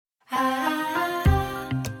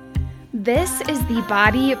This is the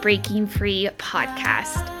Body Breaking Free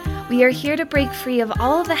podcast. We are here to break free of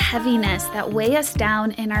all the heaviness that weigh us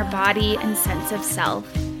down in our body and sense of self.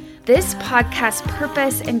 This podcast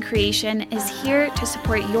purpose and creation is here to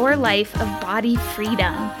support your life of body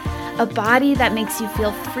freedom, a body that makes you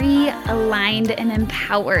feel free, aligned, and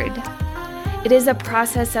empowered. It is a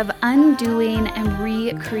process of undoing and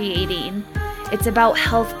recreating. It's about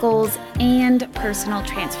health goals and personal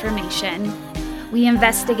transformation. We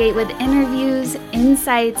investigate with interviews,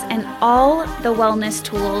 insights, and all the wellness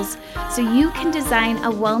tools so you can design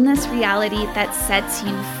a wellness reality that sets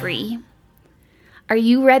you free. Are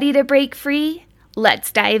you ready to break free?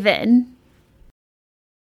 Let's dive in.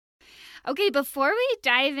 Okay, before we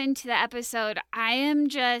dive into the episode, I am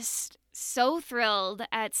just so thrilled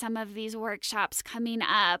at some of these workshops coming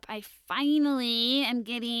up. I finally am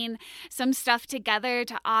getting some stuff together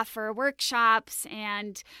to offer workshops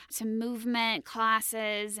and some movement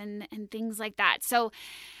classes and things like that. So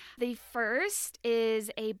the first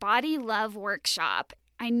is a body love workshop.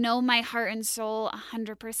 I know my heart and soul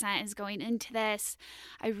 100% is going into this.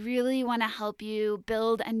 I really want to help you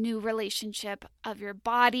build a new relationship of your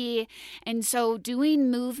body. And so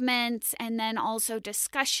doing movements and then also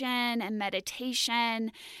discussion and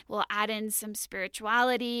meditation, we'll add in some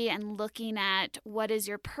spirituality and looking at what is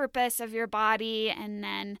your purpose of your body, and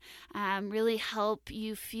then really help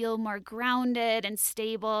you feel more grounded and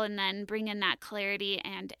stable, and then bring in that clarity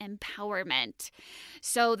and empowerment.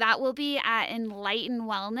 So that will be at Enlighten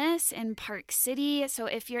Wellness in Park City. So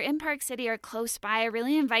if you're in Park City or close by, I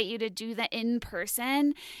really invite you to do the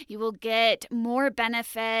in-person. You will get more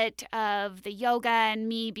benefit of the yoga and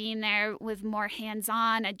me being there with more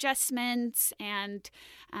hands-on adjustments, and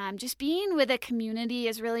just being with a community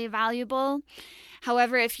is really valuable.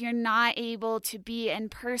 However, if you're not able to be in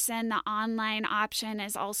person, the online option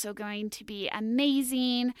is also going to be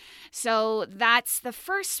amazing. So that's the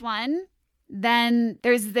first one. Then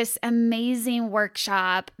there's this amazing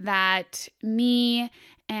workshop that me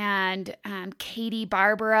and Katie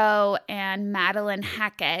Barbaro and Madeline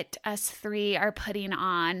Hackett, us three, are putting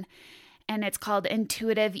on, and it's called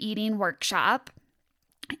Intuitive Eating Workshop.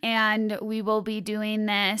 And we will be doing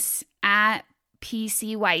this at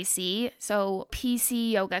PCYC, so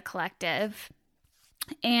PC Yoga Collective.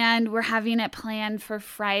 And we're having it planned for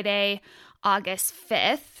Friday, August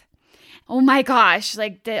 5th. Oh my gosh,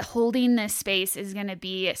 holding this space is going to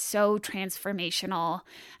be so transformational.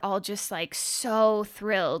 I'll just so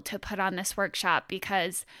thrilled to put on this workshop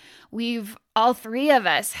because all three of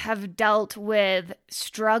us have dealt with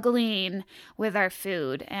struggling with our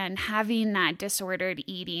food and having that disordered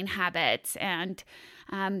eating habits, and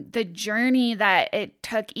the journey that it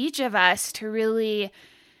took each of us to really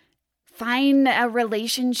find a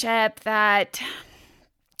relationship that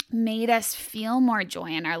made us feel more joy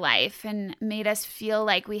in our life and made us feel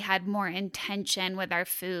like we had more intention with our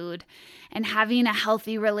food. And having a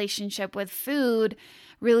healthy relationship with food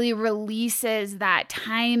really releases that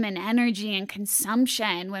time and energy and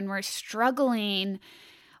consumption. When we're struggling,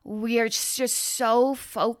 we are just so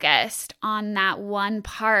focused on that one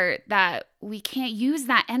part that we can't use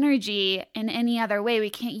that energy in any other way. We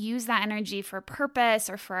can't use that energy for purpose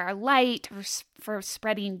or for our light or for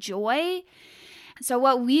spreading joy. So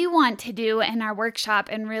what we want to do in our workshop,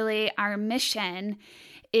 and really our mission,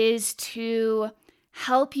 is to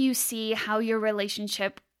help you see how your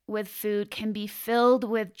relationship with food can be filled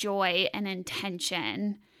with joy and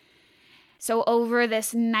intention. So over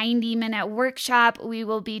this 90-minute workshop, we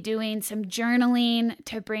will be doing some journaling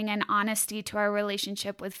to bring an honesty to our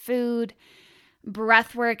relationship with food,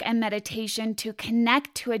 breathwork and meditation to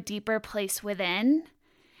connect to a deeper place within,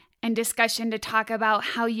 and discussion to talk about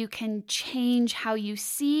how you can change how you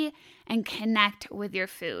see and connect with your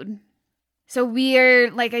food. So we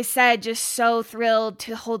are, like I said, just so thrilled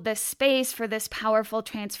to hold this space for this powerful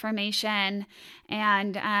transformation.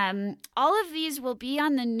 And all of these will be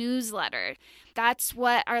on the newsletter. That's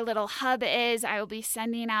what our little hub is. I will be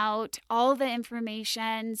sending out all the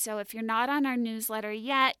information. So if you're not on our newsletter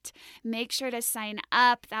yet, make sure to sign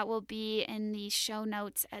up. That will be in the show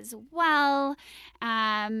notes as well.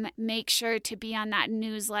 Make sure to be on that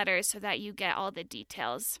newsletter so that you get all the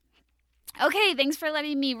details. Okay, thanks for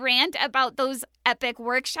letting me rant about those epic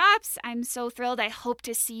workshops. I'm so thrilled. I hope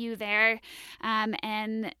to see you there.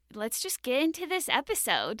 And let's just get into this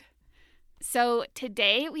episode. So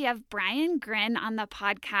today we have Brian Grin on the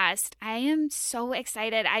podcast. I am so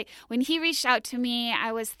excited. When he reached out to me,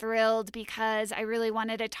 I was thrilled because I really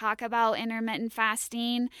wanted to talk about intermittent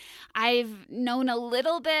fasting. I've known a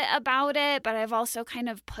little bit about it, but I've also kind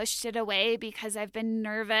of pushed it away because I've been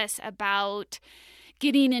nervous about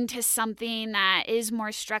getting into something that is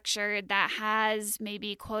more structured, that has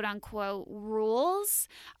maybe quote unquote rules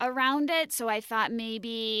around it. So I thought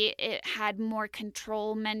maybe it had more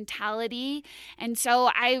control mentality. And so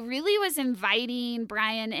I really was inviting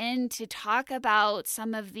Brian in to talk about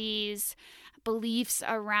some of these beliefs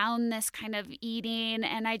around this kind of eating.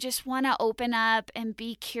 And I just want to open up and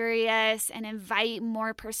be curious and invite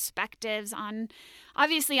more perspectives on,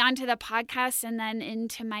 obviously, onto the podcast and then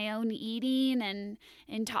into my own eating and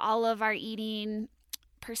into all of our eating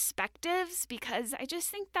perspectives, because I just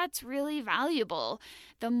think that's really valuable.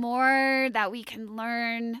 The more that we can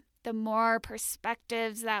learn, the more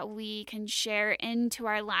perspectives that we can share into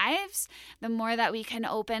our lives, the more that we can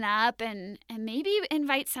open up and maybe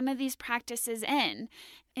invite some of these practices in.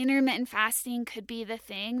 Intermittent fasting could be the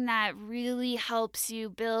thing that really helps you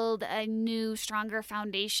build a new, stronger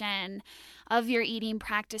foundation of your eating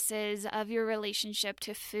practices, of your relationship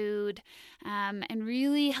to food, and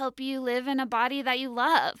really help you live in a body that you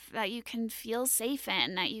love, that you can feel safe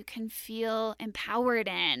in, that you can feel empowered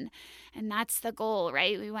in. And that's the goal,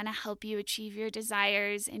 right? We want to help you achieve your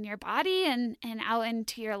desires in your body and out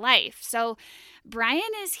into your life. So Brian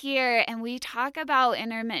is here and we talk about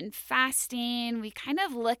intermittent fasting. We kind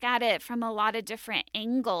of look at it from a lot of different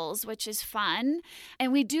angles, which is fun.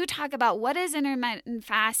 And we do talk about what is intermittent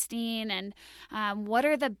fasting and what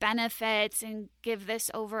are the benefits, and give this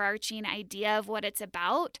overarching idea of what it's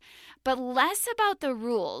about, but less about the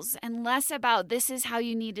rules and less about this is how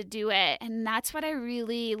you need to do it. And that's what I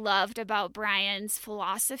really loved about Brian's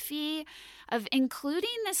philosophy of including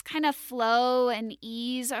this kind of flow and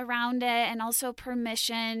ease around it, and also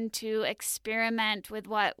permission to experiment with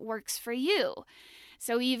what works for you.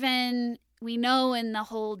 So even we know in the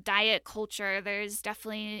whole diet culture, there's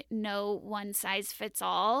definitely no one size fits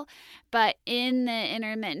all. But in the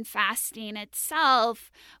intermittent fasting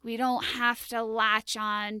itself, we don't have to latch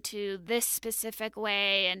on to this specific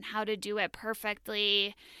way and how to do it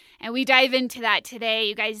perfectly. And we dive into that today.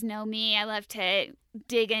 You guys know me. I love to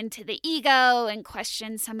dig into the ego and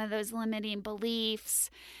question some of those limiting beliefs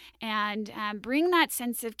and bring that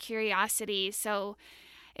sense of curiosity. So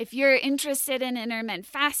if you're interested in intermittent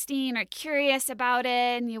fasting or curious about it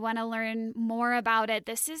and you want to learn more about it,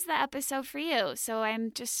 this is the episode for you. So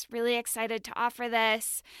I'm just really excited to offer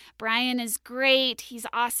this. Brian is great. He's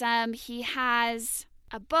awesome. He has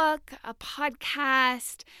a book, a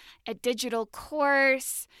podcast, a digital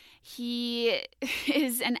course. He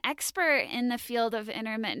is an expert in the field of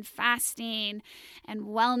intermittent fasting and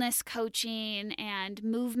wellness coaching and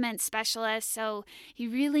movement specialist. So he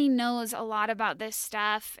really knows a lot about this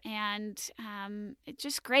stuff, and it's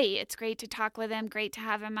just great. It's great to talk with him. Great to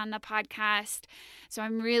have him on the podcast. So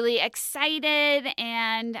I'm really excited,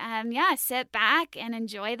 and sit back and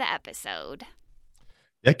enjoy the episode.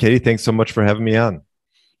 Yeah, Katie, thanks so much for having me on.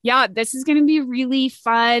 Yeah, this is going to be really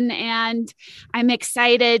fun, and I'm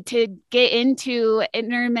excited to get into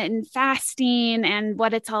intermittent fasting and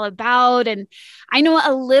what it's all about. And I know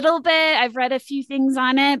a little bit, I've read a few things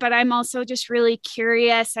on it, but I'm also just really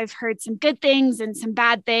curious. I've heard some good things and some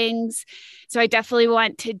bad things. So I definitely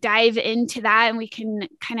want to dive into that, and we can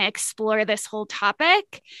kind of explore this whole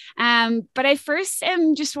topic. But I first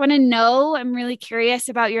just want to know, I'm really curious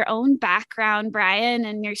about your own background, Brian,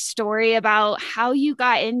 and your story about how you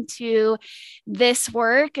got into this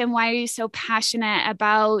work and why are you so passionate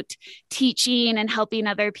about teaching and helping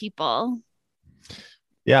other people?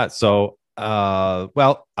 Yeah. So,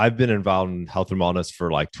 I've been involved in health and wellness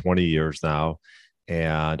for like 20 years now.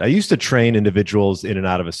 And I used to train individuals in and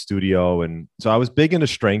out of a studio. And so I was big into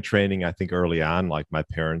strength training, I think early on, like my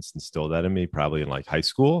parents instilled that in me, probably in like high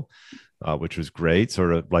school, which was great,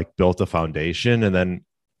 sort of like built a foundation. And then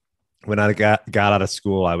when I got out of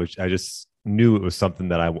school, I just knew it was something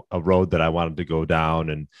that a road that I wanted to go down.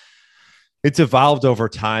 And it's evolved over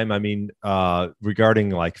time. I mean,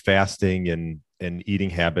 regarding like fasting and eating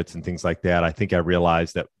habits and things like that, I think I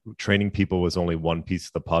realized that training people was only one piece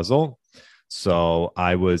of the puzzle. So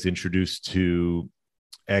I was introduced to,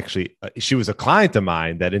 actually, she was a client of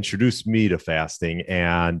mine that introduced me to fasting.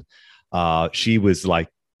 And she was like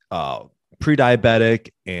pre-diabetic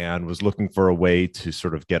and was looking for a way to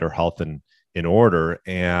sort of get her health in order.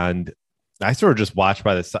 And I sort of just watched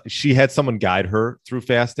by this. She had someone guide her through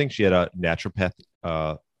fasting. She had a naturopath,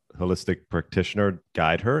 holistic practitioner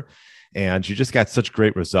guide her. And she just got such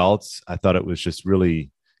great results. I thought it was just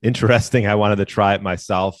really interesting. I wanted to try it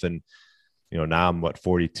myself. And now I'm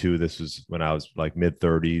 42. This was when I was like mid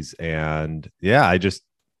 30s. And yeah, I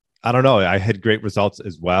don't know. I had great results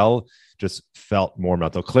as well. Just felt more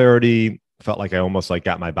mental clarity. Felt like I almost like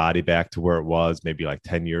got my body back to where it was maybe like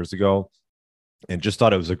 10 years ago. and just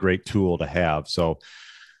thought it was a great tool to have. So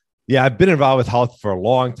yeah, I've been involved with health for a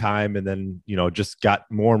long time, and then just got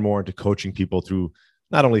more and more into coaching people through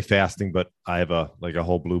not only fasting, but I have a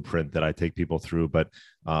whole blueprint that I take people through. But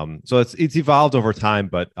so it's evolved over time.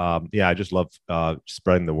 But yeah, I just love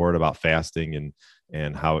spreading the word about fasting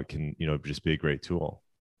and how it can just be a great tool.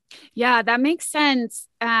 Yeah, that makes sense.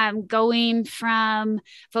 Going from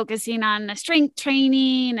focusing on the strength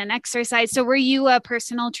training and exercise. So, were you a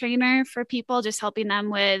personal trainer for people, just helping them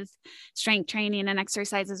with strength training and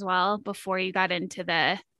exercise as well before you got into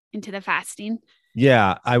the fasting?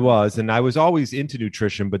 Yeah, I was, and I was always into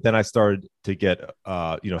nutrition, but then I started to get,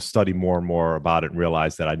 study more and more about it and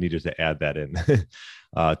realize that I needed to add that in to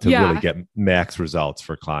really Yeah. get max results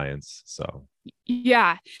for clients. So,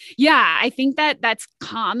 Yeah. Yeah. I think that that's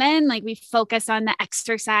common. Like we focus on the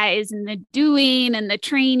exercise and the doing and the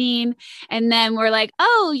training. And then we're like,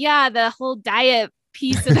 oh, yeah, the whole diet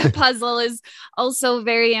piece of the puzzle is also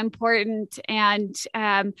very important. And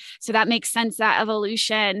so that makes sense, that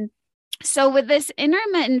evolution. So, with this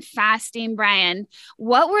intermittent fasting, Brian,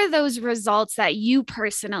 what were those results that you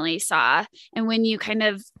personally saw? And when you kind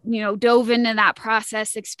of, dove into that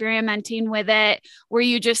process, experimenting with it, were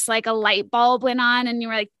you just like a light bulb went on and you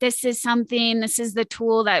were like, this is the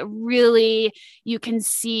tool that really you can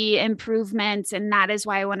see improvements. And that is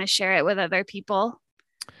why I want to share it with other people?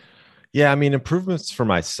 yeah, I mean, improvements for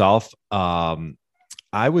myself.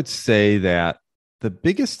 I would say that the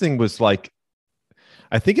biggest thing was like,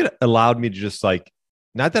 I think it allowed me to just like,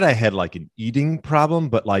 not that I had like an eating problem,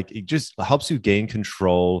 but like it just helps you gain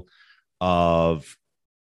control of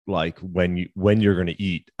like when you're going to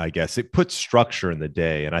eat. I guess it puts structure in the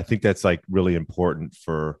day, and I think that's like really important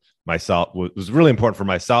for myself. It was really important for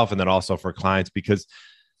myself, and then also for clients, because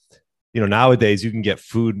nowadays you can get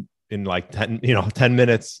food in like 10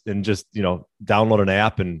 minutes and just download an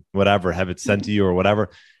app and whatever, have it sent to you or whatever.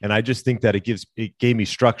 And I just think that it gave me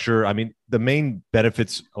structure. I mean, the main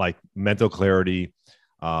benefits like mental clarity.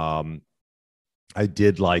 I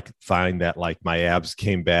did like find that like my abs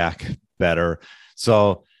came back better.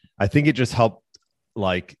 So I think it just helped.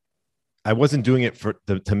 Like I wasn't doing it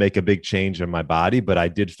to make a big change in my body, but I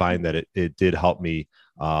did find that it did help me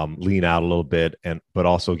lean out a little bit, but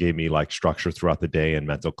also gave me like structure throughout the day and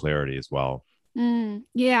mental clarity as well.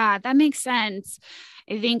 Yeah, that makes sense.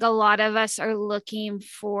 I think a lot of us are looking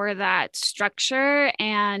for that structure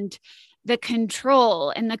and the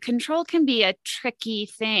control. And the control can be a tricky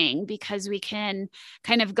thing because we can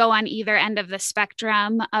kind of go on either end of the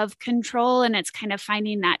spectrum of control. And it's kind of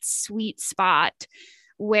finding that sweet spot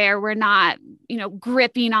where we're not,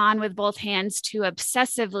 gripping on with both hands too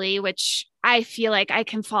obsessively, which I feel like I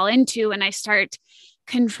can fall into when I start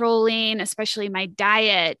controlling, especially my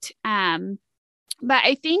diet. But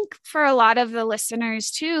I think for a lot of the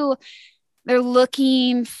listeners too, they're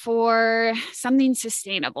looking for something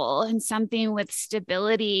sustainable and something with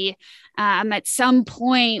stability. At some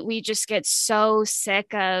point, we just get so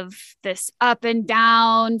sick of this up and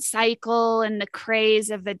down cycle and the craze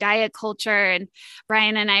of the diet culture. And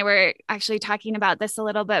Brian and I were actually talking about this a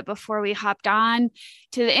little bit before we hopped on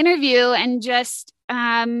to the interview, and just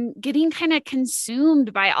getting kind of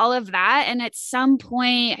consumed by all of that. And at some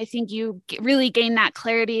point, I think you really gain that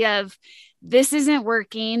clarity of, this isn't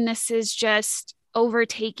working. This is just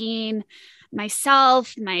overtaking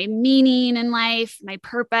myself, my meaning in life, my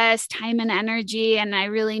purpose, time, and energy. And I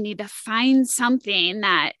really need to find something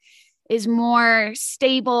that is more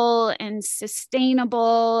stable and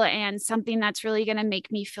sustainable and something that's really going to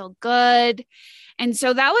make me feel good. And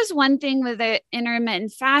so that was one thing with the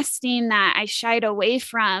intermittent fasting that I shied away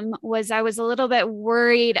from, was I was a little bit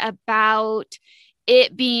worried about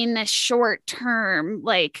it being the short term,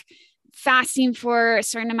 like fasting for a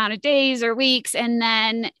certain amount of days or weeks, and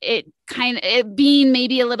then it being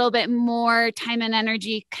maybe a little bit more time and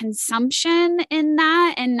energy consumption in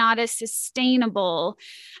that and not as sustainable.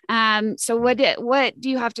 So what do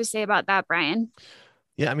you have to say about that, Brian?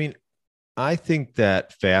 Yeah, I mean, I think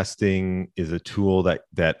that fasting is a tool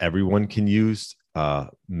that everyone can use,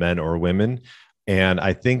 men or women. And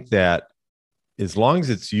I think that as long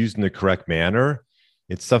as it's used in the correct manner,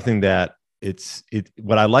 it's something that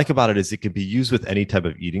what I like about it is it can be used with any type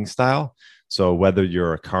of eating style. So whether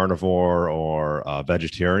you're a carnivore or a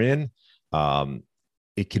vegetarian,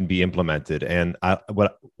 it can be implemented. And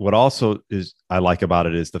what also is I like about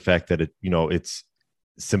it is the fact that it's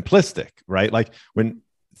simplistic, right? Like when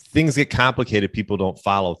things get complicated, people don't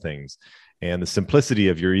follow things. And the simplicity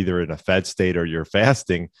of you're either in a fed state or you're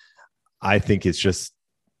fasting, I think it's just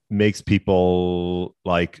makes people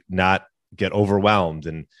like not get overwhelmed.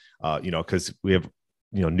 And because we have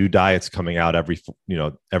new diets coming out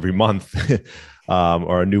every month,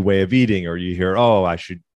 or a new way of eating, or you hear, oh,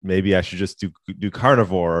 maybe I should just do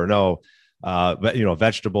carnivore, or no, but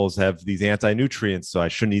vegetables have these anti-nutrients, so I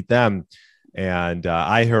shouldn't eat them. And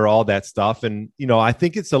I hear all that stuff. And, I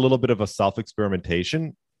think it's a little bit of a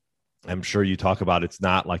self-experimentation. I'm sure you talk about it's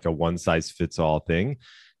not like a one size fits all thing.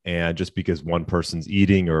 And just because one person's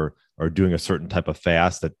eating or doing a certain type of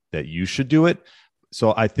fast that you should do it.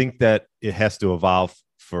 So I think that it has to evolve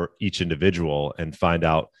for each individual and find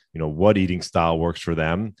out, what eating style works for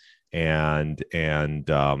them, and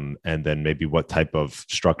then maybe what type of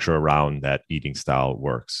structure around that eating style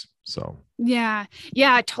works. So yeah,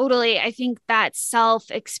 totally. I think that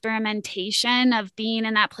self-experimentation of being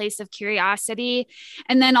in that place of curiosity.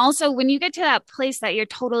 And then also when you get to that place that you're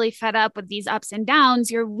totally fed up with these ups and downs,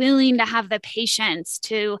 you're willing to have the patience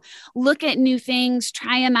to look at new things,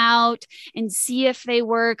 try them out and see if they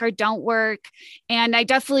work or don't work. And I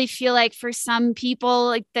definitely feel like for some people,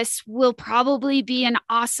 like this will probably be an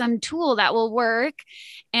awesome tool that will work.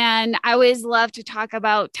 And I always love to talk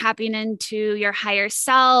about tapping into your higher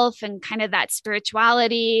self and kind of that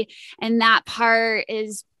spirituality. And that part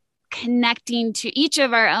is connecting to each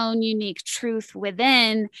of our own unique truth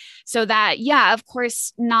within, so that, yeah, of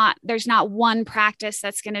course, there's not one practice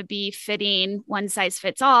that's going to be fitting one size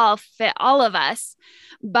fits all, fit all of us.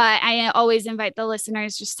 But I always invite the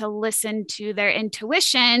listeners just to listen to their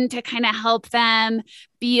intuition to kind of help them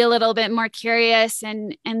be a little bit more curious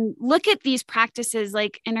and look at these practices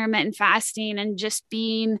like intermittent fasting and just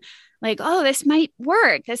being like, oh, this might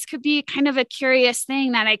work. This could be kind of a curious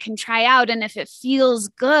thing that I can try out. And if it feels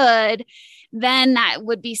good, then that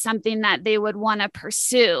would be something that they would want to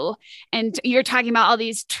pursue. And you're talking about all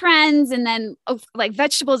these trends, and then like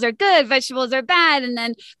vegetables are good, vegetables are bad, and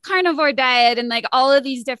then carnivore diet, and like all of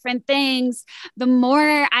these different things. The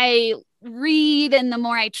more I read and the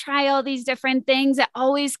more I try all these different things, it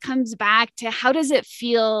always comes back to how does it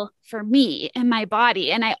feel for me in my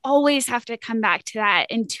body? And I always have to come back to that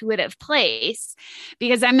intuitive place,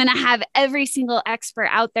 because I'm going to have every single expert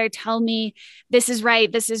out there tell me this is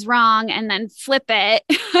right, this is wrong, and then flip it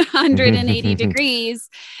 180 degrees.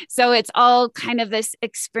 So it's all kind of this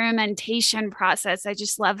experimentation process. I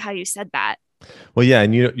just love how you said that. Well, yeah.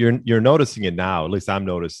 And you're noticing it now, at least I'm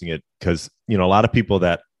noticing it, because, a lot of people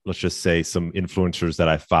that, let's just say, some influencers that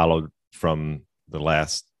I followed from the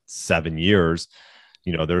last 7 years,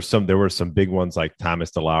 there were some big ones like Thomas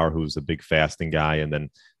DeLauer, who's a big fasting guy. And then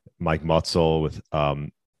Mike Mutzel with,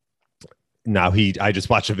 I just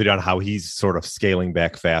watched a video on how he's sort of scaling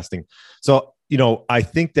back fasting. So, I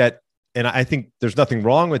think that, and I think there's nothing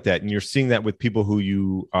wrong with that. And you're seeing that with people who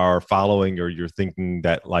you are following, or you're thinking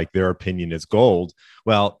that like their opinion is gold.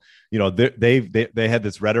 Well, they had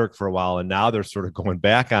this rhetoric for a while, and now they're sort of going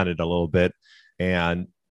back on it a little bit. And,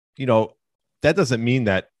 that doesn't mean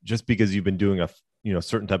that just because you've been doing a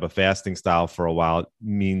certain type of fasting style for a while, it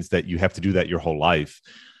means that you have to do that your whole life.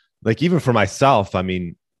 Like even for myself, I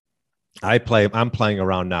mean, I'm playing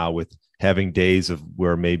around now with having days of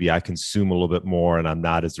where maybe I consume a little bit more and I'm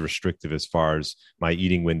not as restrictive as far as my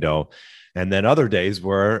eating window. And then other days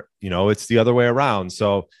where, it's the other way around.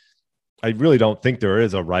 So I really don't think there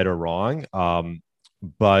is a right or wrong.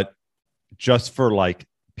 But just for like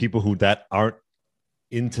people that aren't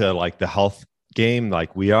into like the health game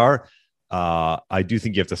like we are, I do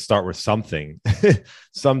think you have to start with something,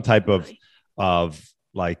 some type of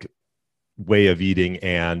like way of eating,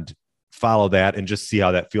 and follow that and just see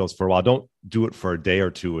how that feels for a while. Don't do it for a day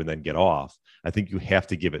or two and then get off. I think you have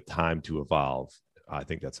to give it time to evolve. I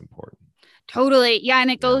think that's important. Totally. Yeah.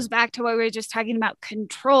 And it goes back to what we were just talking about,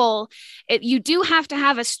 control. You do have to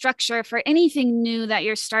have a structure for anything new that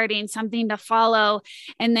you're starting, something to follow.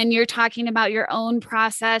 And then you're talking about your own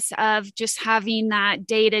process of just having that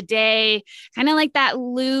day to day, kind of like that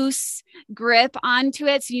loose grip onto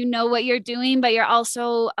it. So you know what you're doing, but you're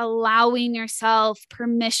also allowing yourself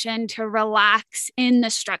permission to relax in the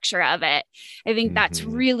structure of it. I think that's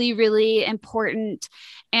really, really important.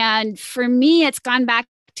 And for me, it's gone back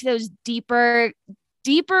to those deeper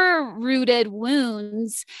rooted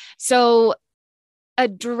wounds. So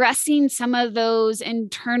addressing some of those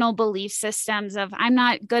internal belief systems of I'm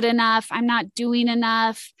not good enough, I'm not doing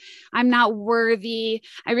enough, I'm not worthy.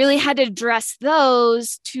 I really had to address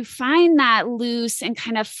those to find that loose and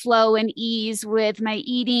kind of flow and ease with my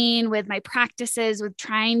eating, with my practices, with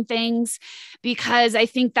trying things, because I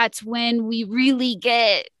think that's when we really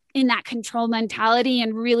get in that control mentality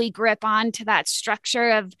and really grip on to that structure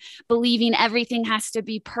of believing everything has to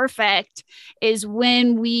be perfect, is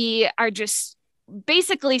when we are just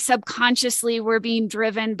basically subconsciously we're being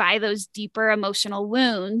driven by those deeper emotional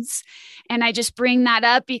wounds. And I just bring that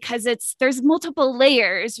up because there's multiple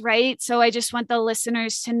layers, right? So I just want the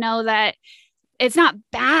listeners to know that it's not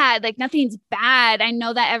bad. Like nothing's bad. I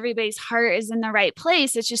know that everybody's heart is in the right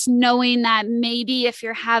place. It's just knowing that maybe if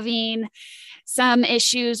you're having some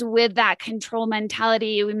issues with that control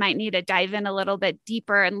mentality, we might need to dive in a little bit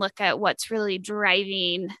deeper and look at what's really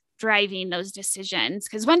driving those decisions.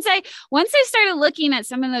 Because once I started looking at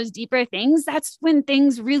some of those deeper things, that's when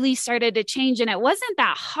things really started to change. And it wasn't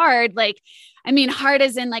that hard. Like, I mean, hard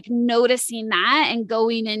as in like noticing that and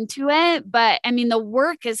going into it. But I mean, the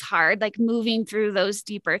work is hard, like moving through those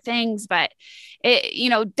deeper things. But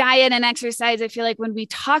diet and exercise, I feel like when we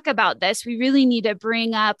talk about this, we really need to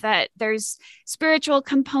bring up that there's spiritual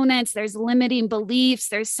components, there's limiting beliefs,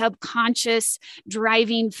 there's subconscious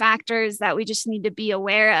driving factors that we just need to be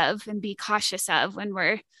aware of and be cautious of when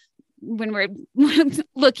we're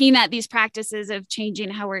looking at these practices of changing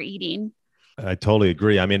how we're eating. I totally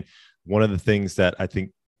agree. I mean, one of the things that I think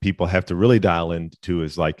people have to really dial into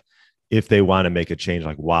is like, if they want to make a change,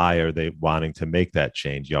 like why are they wanting to make that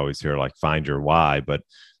change? You always hear like find your why, but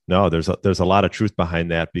no, there's a lot of truth behind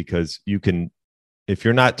that, because you can, if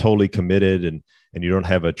you're not totally committed and you don't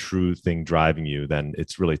have a true thing driving you, then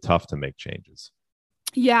it's really tough to make changes.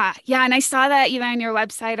 Yeah. Yeah. And I saw that either on your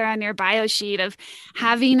website or on your bio sheet of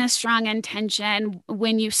having a strong intention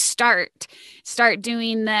when you start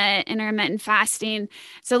doing the intermittent fasting.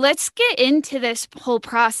 So let's get into this whole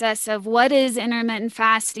process of what is intermittent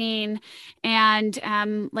fasting. And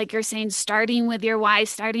like you're saying, starting with your why,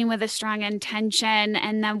 starting with a strong intention.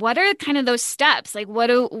 And then what are kind of those steps? Like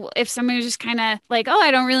if someone's just kind of like, oh,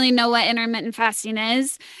 I don't really know what intermittent fasting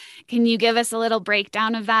is. Can you give us a little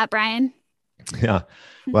breakdown of that, Brian? Yeah.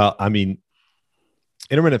 Well, I mean,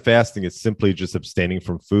 intermittent fasting is simply just abstaining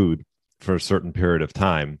from food for a certain period of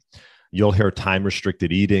time. You'll hear time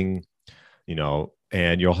restricted eating,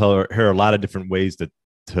 and you'll hear a lot of different ways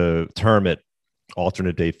to term it,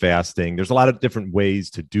 alternate day fasting. There's a lot of different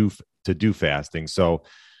ways to do fasting. So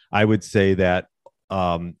I would say that,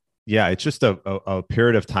 it's just a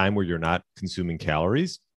period of time where you're not consuming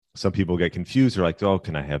calories. Some people get confused. They're like, oh,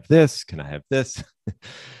 can I have this? Can I have this?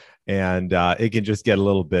 And it can just get a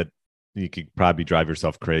little bit, you could probably drive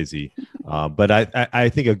yourself crazy. But I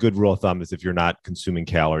think a good rule of thumb is if you're not consuming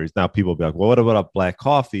calories. Now people will be like, well, what about black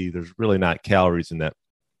coffee? There's really not calories in that.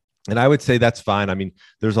 And I would say that's fine. I mean,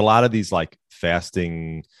 there's a lot of these like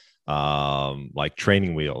fasting, like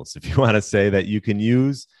training wheels, if you want to say, that you can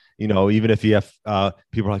use, even if you have,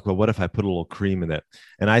 people are like, well, what if I put a little cream in it?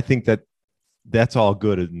 And I think that's all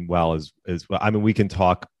good and well as well. I mean, we can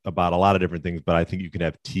talk about a lot of different things, but I think you can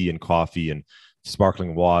have tea and coffee and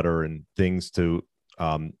sparkling water and things to,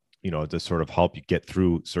 to sort of help you get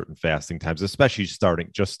through certain fasting times, especially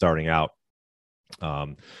just starting out.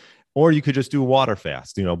 Or you could just do a water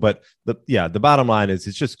fast, but the bottom line is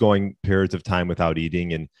it's just going periods of time without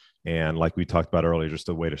eating. And like we talked about earlier, just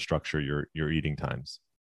a way to structure your eating times.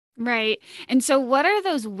 Right. And so what are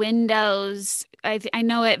those windows? I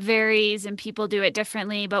know it varies and people do it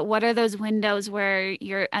differently, but what are those windows where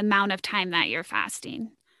your amount of time that you're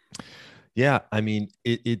fasting? Yeah. I mean,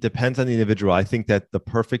 it depends on the individual. I think that the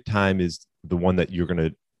perfect time is the one that you're going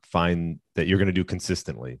to find that you're going to do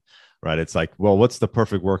consistently, right? It's like, well, what's the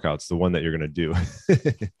perfect workout? It's the one that you're going to do.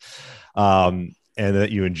 And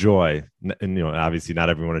that you enjoy. And, obviously not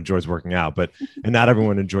everyone enjoys working out, and not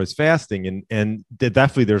everyone enjoys fasting. And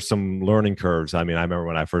definitely there's some learning curves. I mean, I remember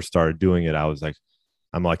when I first started doing it, I was like,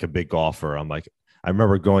 I'm like a big golfer. I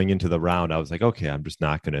remember going into the round, I was like, okay, I'm just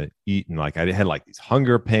not going to eat. And like, I had like these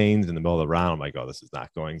hunger pains in the middle of the round. I'm like, oh, this is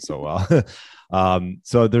not going so well.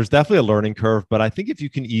 So there's definitely a learning curve, but I think if you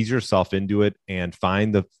can ease yourself into it and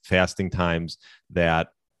find the fasting times that,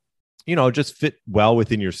 just fit well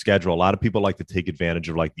within your schedule. A lot of people like to take advantage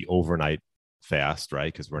of like the overnight fast,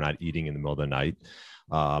 right? Because we're not eating in the middle of the night.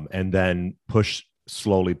 And then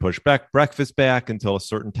slowly push back breakfast back until a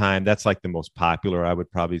certain time. That's like the most popular, I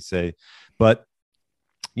would probably say. But,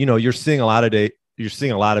 you're seeing a lot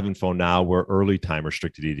of info now where early time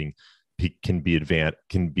restricted eating can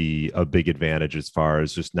be a big advantage as far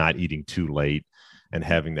as just not eating too late and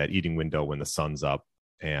having that eating window when the sun's up.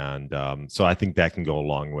 And so I think that can go a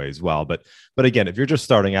long way as well. But again, if you're just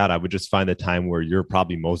starting out, I would just find the time where you're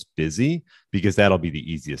probably most busy, because that'll be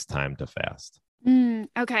the easiest time to fast.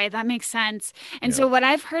 Okay, that makes sense. And so what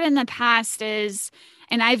I've heard in the past is,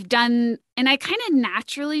 and I kind of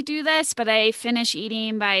naturally do this, but I finish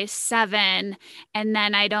eating by 7 and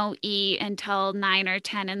then I don't eat until 9 or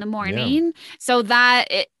 10 in the morning. Yeah. So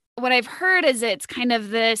what I've heard is it's kind of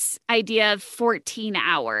this idea of 14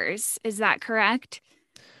 hours. Is that correct?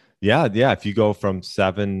 Yeah, yeah. If you go from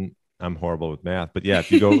seven, I'm horrible with math, but yeah,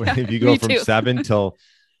 if you go Yeah, if you go me from too. 7 till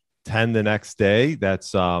 10 the next day,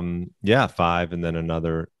 that's yeah, 5 and then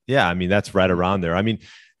another. Yeah, I mean that's right around there. I mean,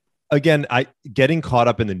 again, I getting caught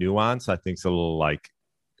up in the nuance, I think is a little like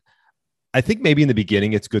I think maybe in the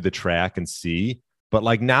beginning it's good to track and see, but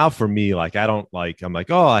like now for me, like I don't like I'm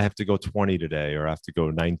like, oh, I have to go 20 today or I have to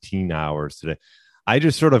go 19 hours today. I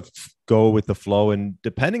just sort of go with the flow. And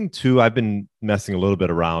depending too, I've been messing a little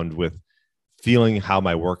bit around with feeling how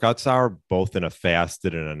my workouts are, both in a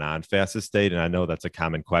fasted and a non-fasted state. And I know that's a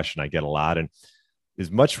common question I get a lot. And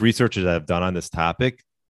as much research as I've done on this topic,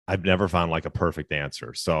 I've never found like a perfect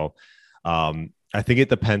answer. So I think it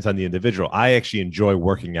depends on the individual. I actually enjoy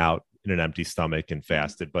working out in an empty stomach and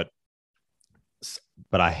fasted, but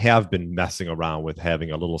I have been messing around with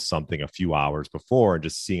having a little something a few hours before and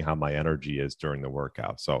just seeing how my energy is during the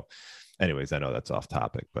workout. So, anyways, I know that's off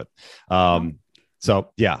topic, but Well,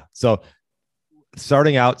 so yeah. So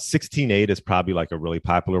starting out 16-8 is probably like a really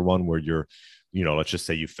popular one where you're, let's just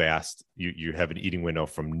say you fast, you have an eating window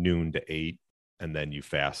from noon to 8, and then you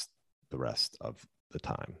fast the rest of the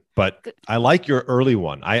time. But good. I like your early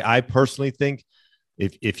one. I personally think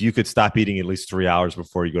if you could stop eating at least 3 hours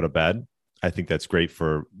before you go to bed, I think that's great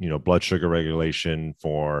for, blood sugar regulation,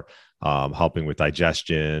 for helping with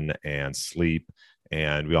digestion and sleep.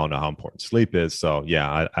 And we all know how important sleep is. So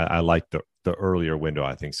yeah, I like the earlier window.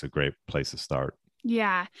 I think is a great place to start.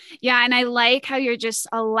 Yeah. Yeah. And I like how you're just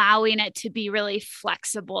allowing it to be really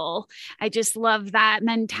flexible. I just love that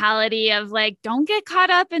mentality of like, don't get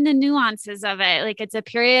caught up in the nuances of it. Like it's a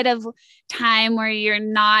period of time where you're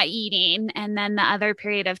not eating, and then the other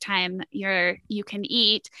period of time you can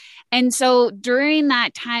eat. And so during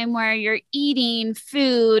that time where you're eating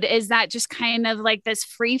food, is that just kind of like this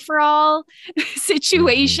free for all Mm-hmm,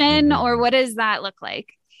 situation, or mm-hmm. what does that look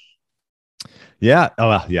like? Yeah. Oh,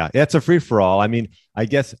 well, yeah. It's a free for all. I mean, I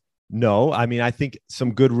guess no. I mean, I think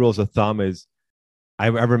some good rules of thumb is I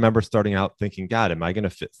remember starting out thinking, God, am I going to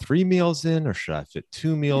fit 3 meals in or should I fit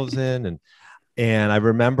 2 meals in? And I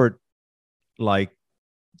remembered like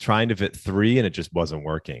trying to fit three and it just wasn't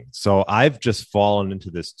working. So I've just fallen into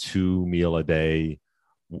this 2 meal a day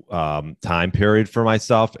time period for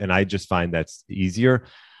myself. And I just find that's easier.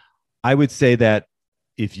 I would say that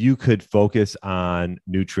if you could focus on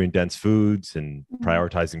nutrient dense foods and Mhm.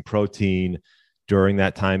 prioritizing protein during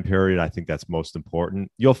that time period, I think that's most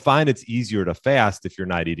important. You'll find it's easier to fast if you're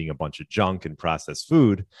not eating a bunch of junk and processed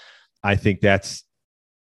food. I think that's,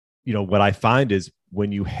 what I find is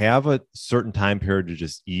when you have a certain time period to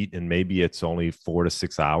just eat, and maybe it's only 4 to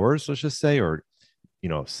 6 hours, let's just say, or,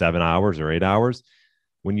 7 hours or 8 hours,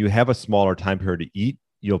 when you have a smaller time period to eat,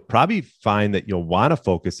 you'll probably find that you'll want to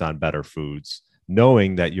focus on better foods,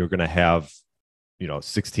 knowing that you're going to have,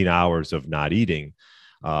 16 hours of not eating.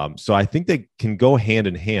 So I think they can go hand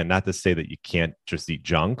in hand. Not to say that you can't just eat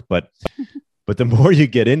junk, but the more you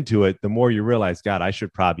get into it, the more you realize, God, I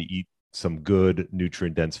should probably eat some good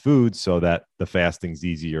nutrient dense foods so that the fasting's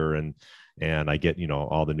easier and I get,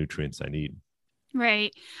 all the nutrients I need.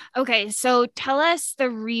 Right. Okay. So tell us the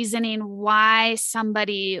reasoning why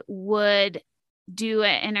somebody would do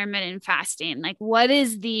it intermittent fasting. Like, what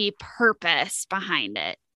is the purpose behind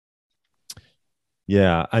it?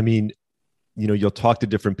 Yeah. I mean, you'll talk to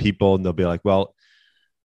different people and they'll be like, well,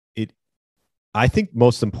 it, I think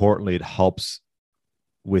most importantly, it helps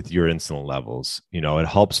with your insulin levels. It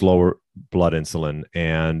helps lower blood insulin.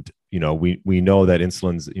 And, we know that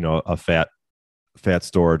insulin's, a fat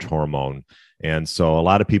storage hormone. And so a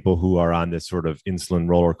lot of people who are on this sort of insulin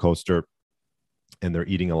roller coaster and they're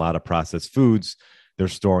eating a lot of processed foods, they're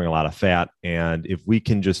storing a lot of fat. And if we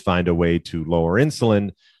can just find a way to lower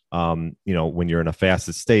insulin, when you're in a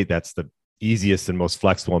fasted state, that's the easiest and most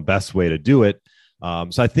flexible and best way to do it.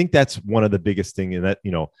 So I think that's one of the biggest thing in that,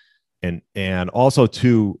 and also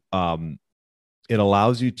too, it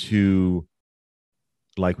allows you to,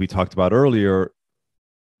 like we talked about earlier,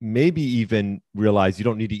 maybe even realize you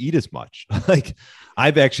don't need to eat as much. Like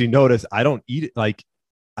I've actually noticed I don't eat like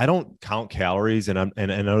I don't count calories, and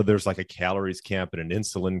I know there's like a calories camp and an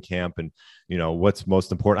insulin camp, and what's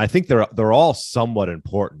most important. I think they're all somewhat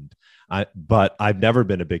important. But I've never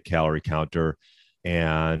been a big calorie counter,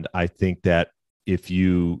 and I think that if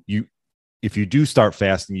you do start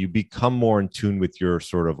fasting, you become more in tune with your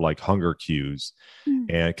sort of like hunger cues, Mm.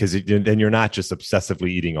 and because then you're not just obsessively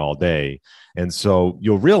eating all day, and so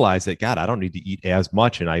you'll realize that God, I don't need to eat as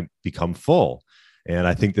much, and I become full. And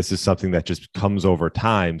I think this is something that just comes over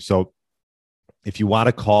time. So if you want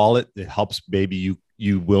to call it, it helps. Maybe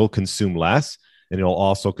you will consume less, and it'll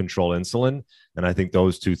also control insulin. And I think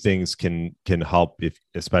those two things can help, if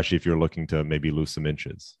especially if you're looking to maybe lose some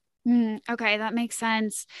inches. Okay, that makes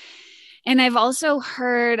sense. And I've also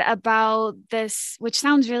heard about this, which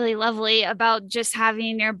sounds really lovely, about just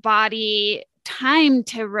having your body time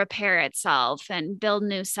to repair itself and build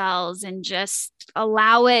new cells and just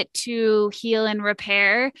allow it to heal and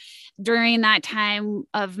repair during that time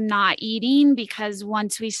of not eating. Because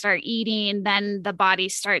once we start eating, then the body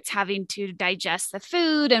starts having to digest the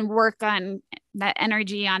food and work on that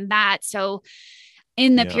energy on that. So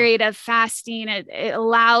in the Yeah. period of fasting, it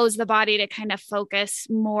allows the body to kind of focus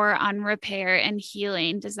more on repair and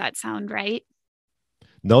healing. Does that sound right?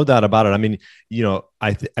 No doubt about it. I mean,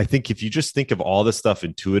 I think if you just think of all this stuff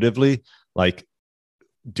intuitively, like,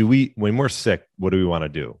 when we're sick, what do we want to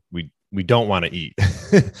do? We don't want to eat.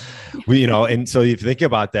 And so if you think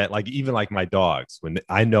about that, like even like my dogs, when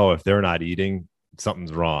I know if they're not eating,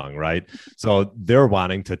 something's wrong, right? So they're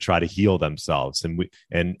wanting to try to heal themselves,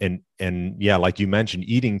 and yeah, like you mentioned,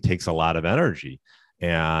 eating takes a lot of energy,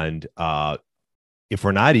 and if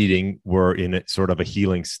we're not eating, we're in a sort of a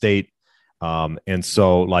healing state. And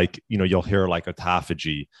so, like, you'll hear like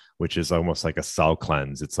autophagy, which is almost like a cell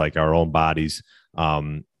cleanse. It's like our own body's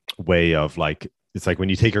way of, like, it's like when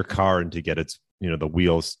you take your car and to get its, the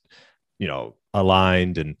wheels,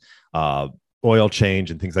 aligned, and oil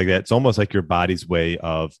change and things like that. It's almost like your body's way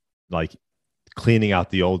of, like, cleaning out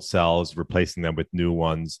the old cells, replacing them with new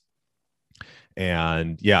ones.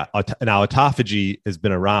 And yeah, now autophagy has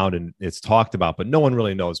been around and it's talked about, but no one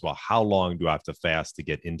really knows, well, how long do I have to fast to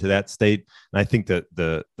get into that state? And I think that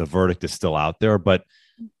the verdict is still out there, but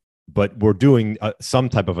we're doing some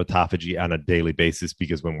type of autophagy on a daily basis,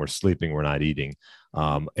 because when we're sleeping, we're not eating.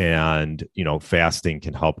 And fasting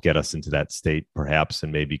can help get us into that state, perhaps,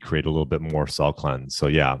 and maybe create a little bit more cell cleanse. So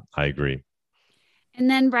yeah, I agree. And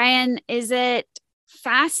then, Brian,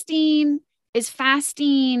 fasting? Is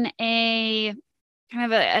fasting a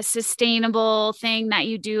kind of a sustainable thing that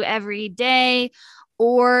you do every day?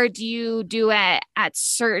 Or do you do it at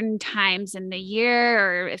certain times in the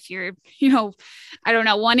year? Or if you're, I don't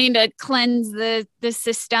know, wanting to cleanse the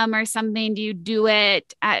system or something, do you do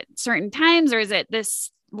it at certain times, or is it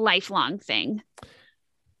this lifelong thing?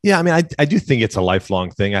 Yeah, I mean, I do think it's a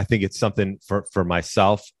lifelong thing. I think it's something for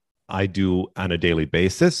myself I do on a daily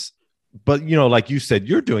basis. But like you said,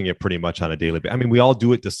 you're doing it pretty much on a daily basis. I mean, we all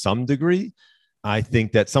do it to some degree. I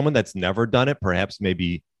think that someone that's never done it, perhaps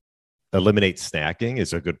maybe eliminate snacking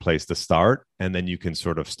is a good place to start, and then you can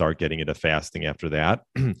sort of start getting into fasting after that.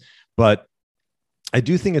 But I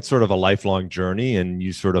do think it's sort of a lifelong journey, and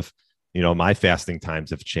you sort of, my fasting times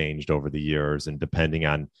have changed over the years, and depending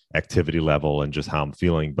on activity level and just how I'm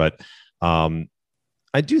feeling. But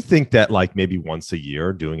I do think that, like, maybe once a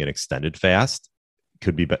year doing an extended fast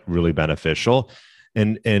could be really beneficial,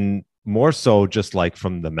 and more so just like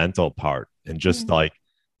from the mental part, and just like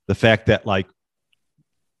the fact that, like,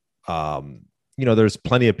 there's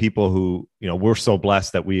plenty of people who, we're so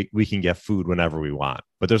blessed that we can get food whenever we want,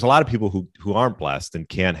 but there's a lot of people who aren't blessed and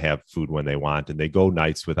can't have food when they want, and they go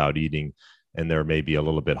nights without eating, and they're maybe a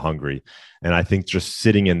little bit hungry. And I think just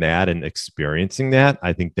sitting in that and experiencing that,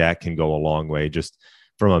 I think that can go a long way, just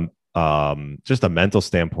from just a mental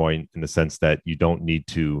standpoint, in the sense that you don't need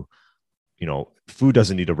to, food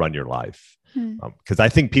doesn't need to run your life. Because I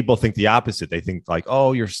think people think the opposite. They think, like,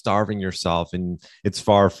 oh, you're starving yourself, and it's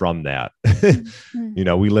far from that.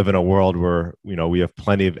 We live in a world where, we have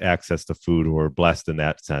plenty of access to food. We're blessed in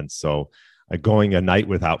that sense. So going a night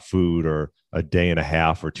without food, or a day and a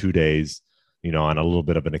half or 2 days, on a little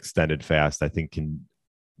bit of an extended fast, I think can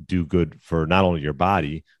do good for not only your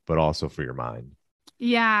body, but also for your mind.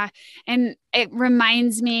 Yeah. And it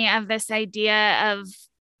reminds me of this idea of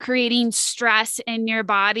creating stress in your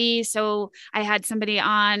body. So I had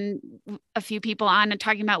a few people on and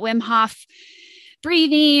talking about Wim Hof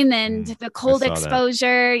breathing and the cold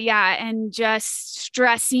exposure. Yeah. And just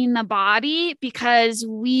stressing the body, because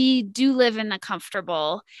we do live in the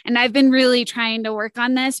comfortable. And I've been really trying to work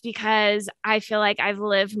on this, because I feel like I've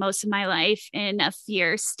lived most of my life in a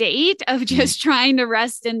fear state of just trying to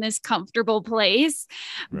rest in this comfortable place.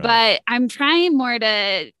 Right. But I'm trying more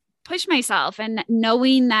to push myself, and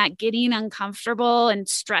knowing that getting uncomfortable and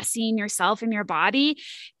stressing yourself and your body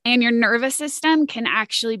and your nervous system can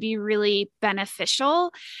actually be really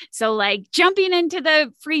beneficial. So, like, jumping into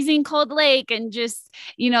the freezing cold lake and just,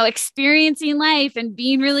 experiencing life and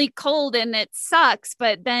being really cold, and it sucks,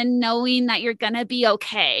 but then knowing that you're going to be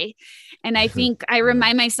okay. And I think I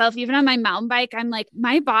remind myself, even on my mountain bike, I'm like,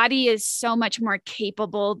 my body is so much more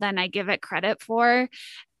capable than I give it credit for,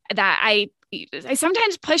 that I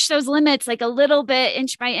sometimes push those limits like a little bit,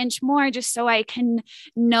 inch by inch more, just so I can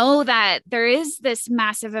know that there is this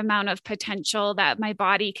massive amount of potential that my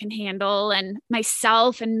body can handle, and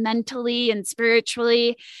myself, and mentally and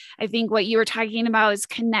spiritually. I think what you were talking about is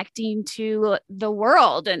connecting to the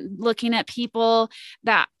world and looking at people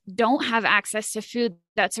that don't have access to food.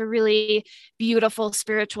 That's a really beautiful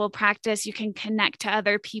spiritual practice. You can connect to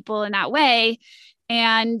other people in that way,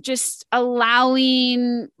 and just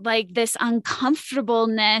allowing like this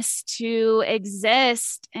uncomfortableness to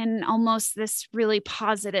exist in almost this really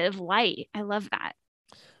positive light. I love that.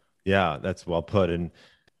 Yeah, that's well put. And,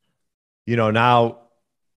 now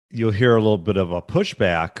you'll hear a little bit of a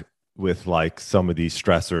pushback with like some of these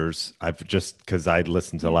stressors. I've just, because I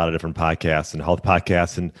listen to a lot of different podcasts and health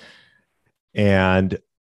podcasts, and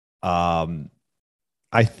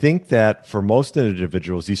I think that for most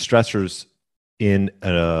individuals, these stressors in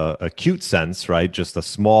an acute sense, right? Just a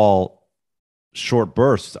small, short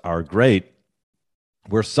bursts are great.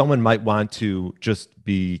 Where someone might want to just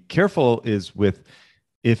be careful is with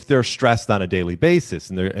if they're stressed on a daily basis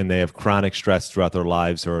and they have chronic stress throughout their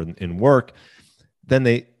lives or in work,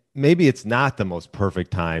 then maybe it's not the most perfect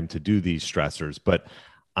time to do these stressors. But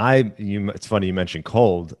it's funny you mentioned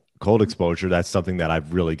cold exposure. That's something that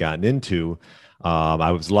I've really gotten into.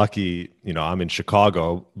 I was lucky, I'm in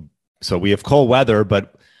Chicago, so we have cold weather,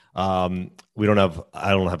 but I don't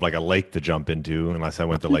have like a lake to jump into unless I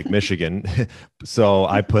went to Lake Michigan. So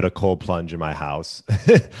I put a cold plunge in my house.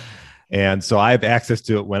 And so I have access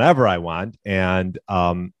to it whenever I want. And,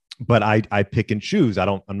 but I pick and choose.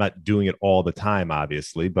 I'm not doing it all the time,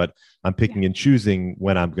 obviously, but I'm picking and choosing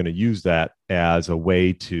when I'm going to use that as a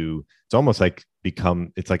way to, it's almost like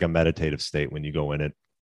it's like a meditative state when you go in it.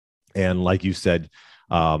 And like you said,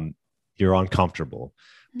 you're uncomfortable,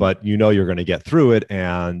 but you're going to get through it.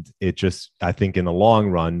 And I think in the long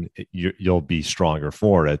run, you'll be stronger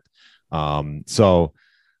for it. So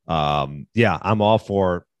I'm all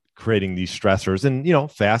for creating these stressors,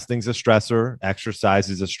 and, fasting's a stressor,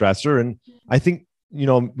 exercise is a stressor. And I think,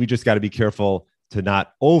 we just got to be careful to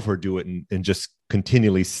not overdo it and just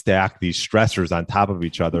continually stack these stressors on top of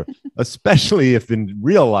each other, especially if in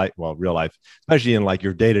real life, especially in like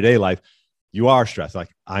your day-to-day life, you are stressed.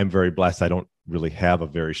 Like I'm very blessed. I don't really have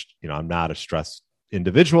I'm not a stressed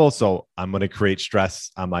individual. So I'm going to create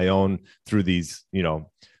stress on my own through these,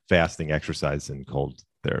 fasting, exercise, and cold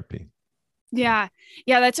therapy. Yeah.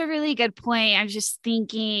 Yeah. That's a really good point. I was just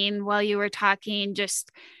thinking while you were talking,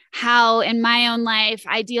 just how in my own life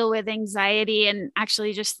I deal with anxiety. And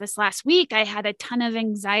actually, just this last week, I had a ton of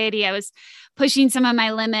anxiety. I was pushing some of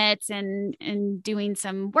my limits and doing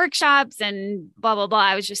some workshops and blah, blah, blah.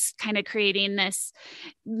 I was just kind of creating this,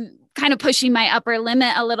 kind of pushing my upper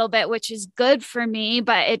limit a little bit, which is good for me,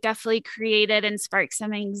 but it definitely created and sparked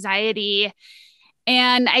some anxiety.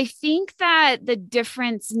 And I think that the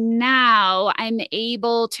difference now, I'm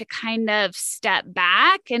able to kind of step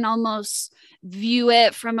back and almost view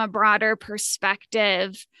it from a broader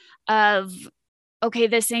perspective of, okay,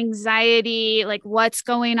 this anxiety, like what's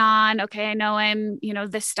going on? Okay, I know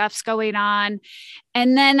this stuff's going on.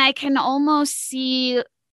 And then I can almost see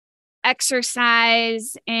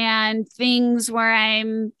exercise and things where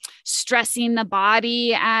I'm stressing the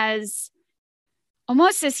body as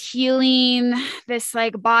almost this healing, this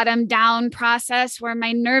like bottom down process where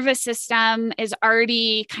my nervous system is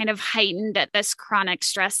already kind of heightened at this chronic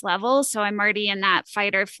stress level. So I'm already in that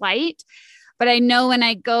fight or flight. But I know when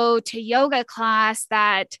I go to yoga class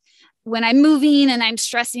that when I'm moving and I'm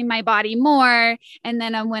stressing my body more, and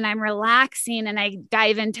then when I'm relaxing and I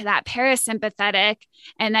dive into that parasympathetic,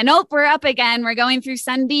 and then, we're up again, we're going through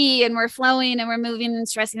sun B and we're flowing and we're moving and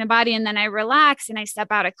stressing the body. And then I relax and I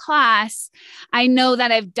step out of class. I know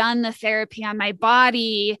that I've done the therapy on my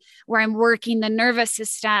body where I'm working the nervous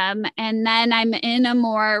system, and then I'm in a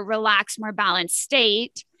more relaxed, more balanced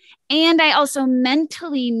state. And I also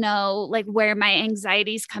mentally know like where my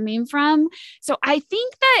anxiety is coming from. So I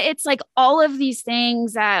think that it's like all of these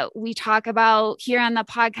things that we talk about here on the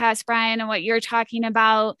podcast, Brian, and what you're talking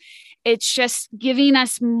about, it's just giving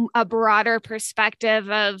us a broader perspective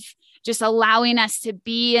of just allowing us to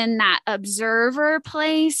be in that observer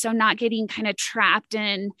place. So not getting kind of trapped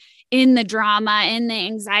in the drama, in the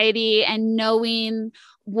anxiety, and knowing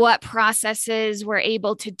what processes we're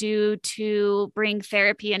able to do to bring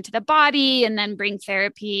therapy into the body, and then bring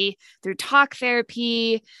therapy through talk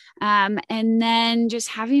therapy. And then just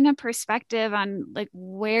having a perspective on like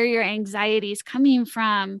where your anxiety is coming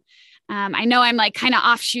from. I know I'm like kind of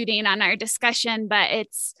offshooting on our discussion, but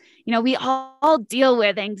it's, we all deal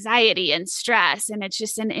with anxiety and stress, and it's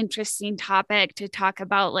just an interesting topic to talk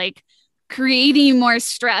about, like creating more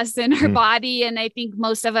stress in our Mm. body. And I think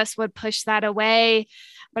most of us would push that away.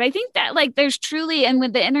 But I think that like there's truly, and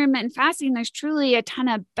with the intermittent fasting, there's truly a ton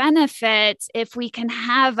of benefits if we can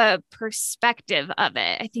have a perspective of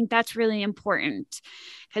it. I think that's really important,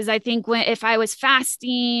 because I think if I was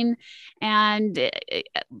fasting and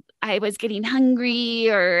I was getting hungry,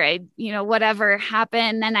 or whatever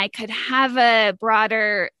happened, then I could have a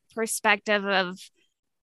broader perspective of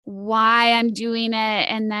why I'm doing it.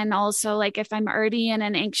 And then also, like, if I'm already in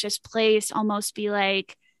an anxious place, almost be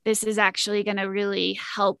like, this is actually going to really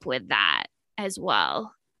help with that as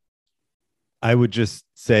well. I would just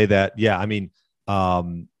say that, yeah, I mean,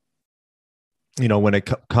 when it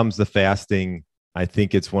comes to fasting, I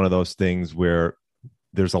think it's one of those things where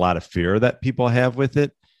there's a lot of fear that people have with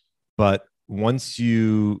it. But once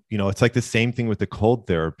it's like the same thing with the cold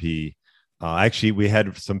therapy. Actually, we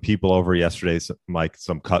had some people over yesterday, my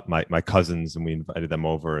cousins, and we invited them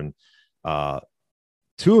over, and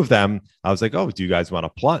two of them, I was like, "Oh, do you guys want to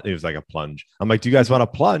plunge?" It was like a plunge. I'm like, "Do you guys want to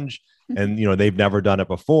plunge?" And they've never done it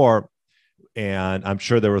before, and I'm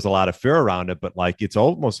sure there was a lot of fear around it, but like it's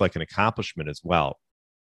almost like an accomplishment as well,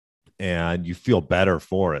 and you feel better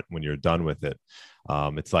for it when you're done with it.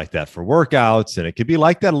 It's like that for workouts, and it could be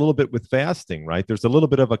like that a little bit with fasting, right? There's a little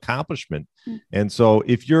bit of accomplishment. And so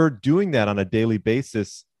if you're doing that on a daily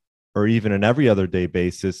basis, or even an every other day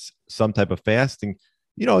basis, some type of fasting,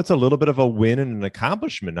 it's a little bit of a win and an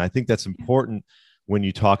accomplishment. And I think that's important when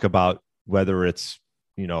you talk about whether it's,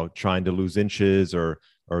 trying to lose inches or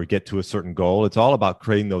get to a certain goal. It's all about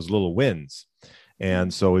creating those little wins.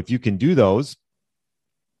 And so if you can do those,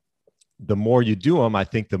 the more you do them, I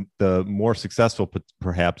think the more successful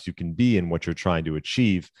perhaps you can be in what you're trying to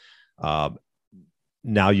achieve.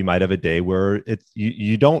 Now you might have a day where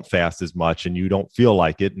you don't fast as much and you don't feel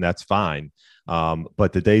like it, and that's fine.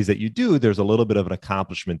 But the days that you do, there's a little bit of an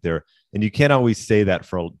accomplishment there, and you can't always say that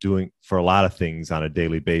for a lot of things on a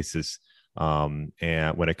daily basis. And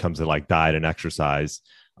when it comes to like diet and exercise,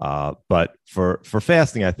 but for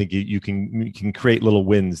fasting, I think you can create little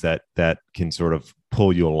wins that can sort of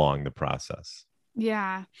pull you along the process.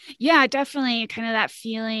 Yeah, definitely. Kind of that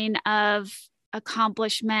feeling of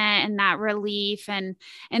accomplishment and that relief, and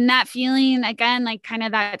that feeling again, like kind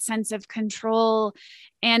of that sense of control.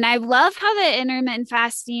 And I love how the intermittent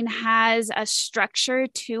fasting has a structure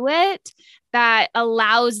to it that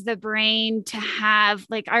allows the brain to have,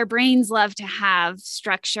 like, our brains love to have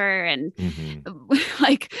structure and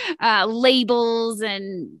like labels,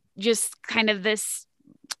 and just kind of this,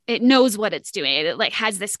 it knows what it's doing. It like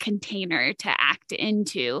has this container to act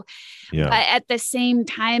into. Yeah. But at the same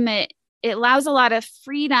time, it allows a lot of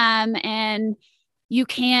freedom, and you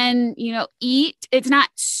can, eat. It's not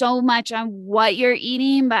so much on what you're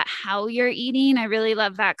eating, but how you're eating. I really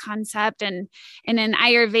love that concept. And in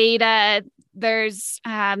Ayurveda, there's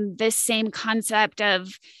this same concept of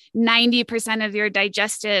 90% of your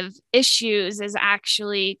digestive issues is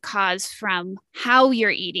actually caused from how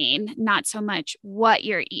you're eating, not so much what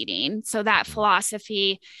you're eating. So that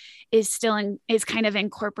philosophy is kind of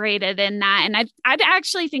incorporated in that. And I'd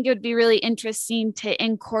actually think it would be really interesting to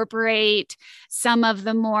incorporate some of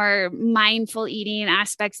the more mindful eating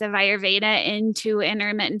aspects of Ayurveda into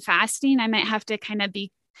intermittent fasting. I might have to kind of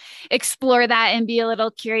explore that and be a little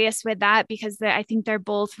curious with that, because I think they're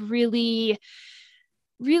both really,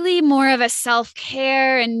 really more of a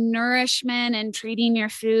self-care and nourishment and treating your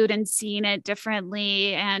food and seeing it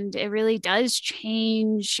differently. And it really does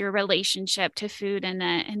change your relationship to food in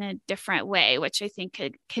a different way, which I think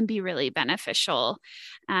can be really beneficial.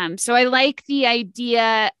 So I like the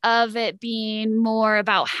idea of it being more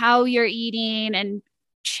about how you're eating and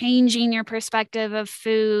changing your perspective of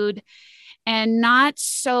food, and not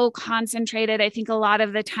so concentrated. I think a lot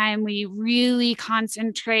of the time we really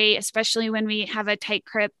concentrate, especially when we have a tight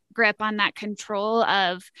grip on that control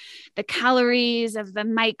of the calories, of the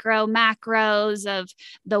micro macros, of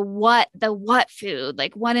the what food,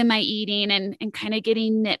 like what am I eating, and kind of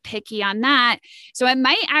getting nitpicky on that. So it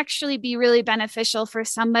might actually be really beneficial for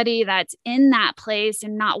somebody that's in that place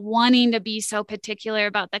and not wanting to be so particular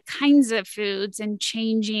about the kinds of foods, and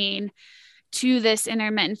changing to this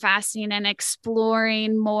intermittent fasting and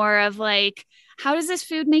exploring more of like, how does this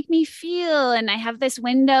food make me feel? And I have this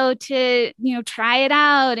window to, try it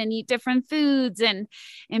out and eat different foods, and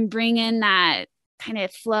bring in that kind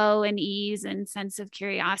of flow and ease and sense of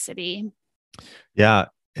curiosity. Yeah.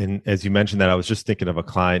 And as you mentioned that, I was just thinking of a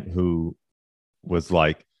client who was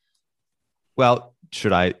like, well,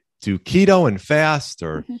 should I do keto and fast,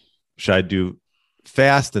 or should I do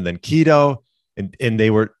fast and then keto? And they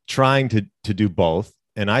were trying to do both.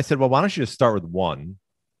 And I said, well, why don't you just start with one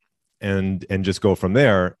and just go from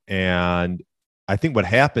there. And I think what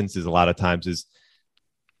happens is a lot of times is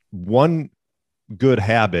one good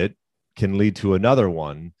habit can lead to another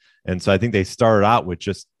one. And so I think they started out with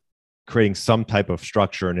just creating some type of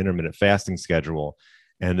structure and intermittent fasting schedule.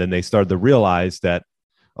 And then they started to realize that,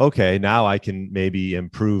 okay, now I can maybe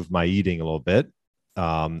improve my eating a little bit.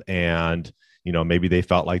 And, maybe they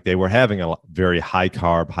felt like they were having a very high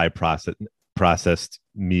carb, high processed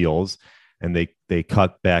meals. And they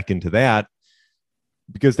cut back into that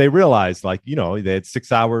because they realized, like, they had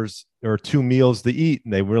 6 hours or 2 meals to eat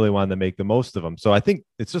and they really wanted to make the most of them. So I think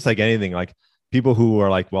it's just like anything, like people who are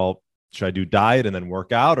like, well, should I do diet and then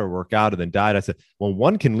work out, or work out and then diet? I said, well,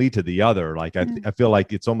 one can lead to the other. Like, I feel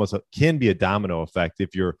like it's almost can be a domino effect.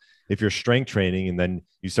 If you're strength training and then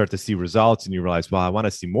you start to see results and you realize, well, I want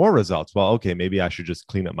to see more results. Well, okay, maybe I should just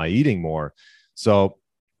clean up my eating more. So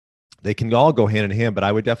they can all go hand in hand, but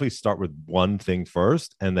I would definitely start with one thing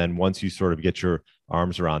first. And then once you sort of get your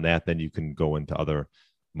arms around that, then you can go into other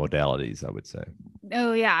modalities, I would say.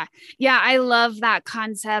 Oh, yeah. Yeah. I love that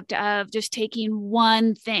concept of just taking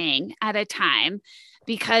one thing at a time,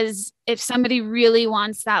 because if somebody really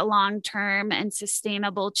wants that long-term and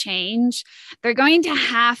sustainable change, they're going to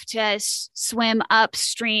have to swim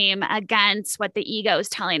upstream against what the ego is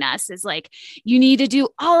telling us is like, you need to do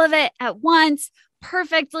all of it at once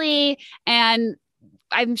perfectly. And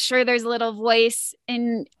I'm sure there's a little voice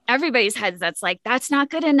in everybody's heads that's like, that's not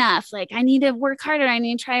good enough. Like, I need to work harder. I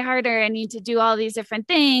need to try harder. I need to do all these different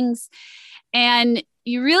things. And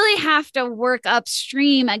you really have to work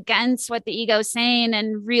upstream against what the ego is saying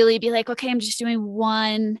and really be like, okay, I'm just doing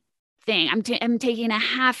one thing. I'm taking a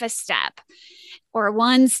half a step or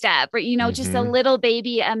one step, or, just a little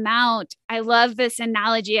baby amount. I love this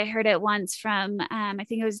analogy. I heard it once from, I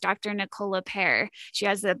think it was Dr. Nicola Pear. She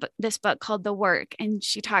has this book called The Work. And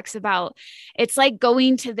she talks about, it's like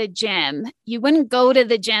going to the gym. You wouldn't go to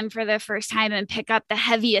the gym for the first time and pick up the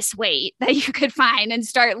heaviest weight that you could find and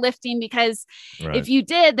start lifting, because if you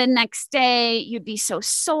did, the next day you'd be so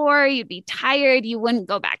sore, you'd be tired, you wouldn't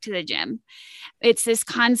go back to the gym. It's this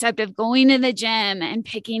concept of going to the gym and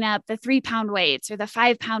picking up the 3-pound weights or the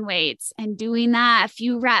 5-pound weights and doing that a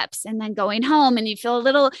few reps and then going home, and you feel a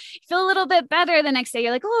little bit better the next day.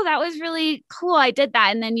 You're like, oh, that was really cool. I did that.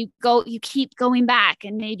 And then you keep going back,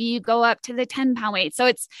 and maybe you go up to the 10-pound weight. So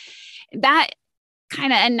it's that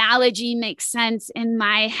kind of analogy makes sense in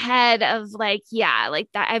my head of like, yeah, like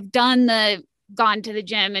that. I've gone to the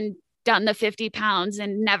gym and done the 50 pounds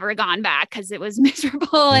and never gone back because it was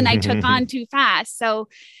miserable and I took on too fast. So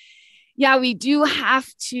yeah, we do have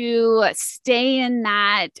to stay in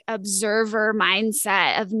that observer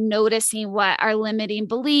mindset of noticing what our limiting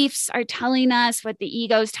beliefs are telling us, what the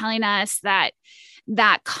ego is telling us,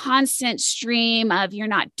 that constant stream of you're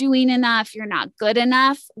not doing enough, you're not good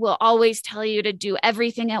enough will always tell you to do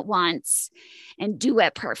everything at once and do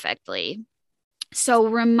it perfectly. So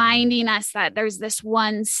reminding us that there's this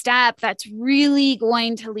one step that's really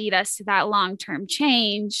going to lead us to that long-term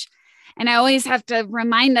change. And I always have to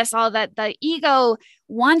remind us all that the ego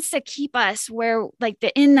wants to keep us where, like,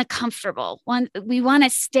 in the comfortable one. We want to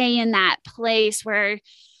stay in that place where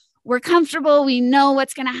we're comfortable. We know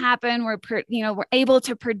what's going to happen. We're able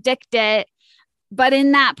to predict it. But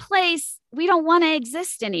in that place, we don't want to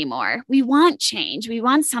exist anymore. We want change. We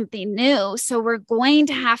want something new. So we're going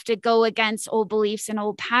to have to go against old beliefs and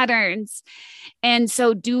old patterns. And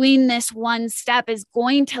so doing this one step is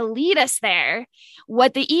going to lead us there.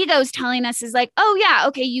 What the ego is telling us is like, oh yeah,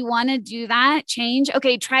 okay, you want to do that change?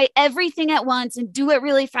 Okay, try everything at once and do it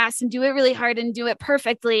really fast and do it really hard and do it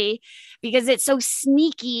perfectly, because it's so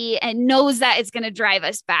sneaky and knows that it's going to drive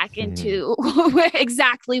us back into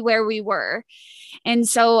exactly where we were. And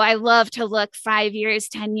so I love to look 5 years,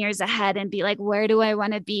 10 years ahead and be like, where do I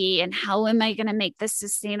want to be? And how am I going to make this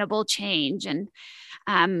sustainable change? And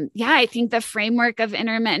I think the framework of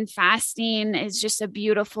intermittent fasting is just a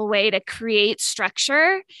beautiful way to create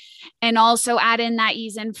structure and also add in that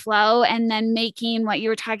ease and flow. And then making what you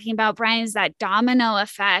were talking about, Brian, is that domino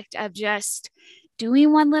effect of just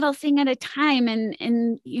doing one little thing at a time.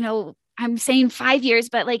 And I'm saying 5 years,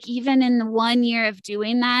 but like even in the 1 year of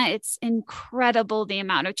doing that, it's incredible the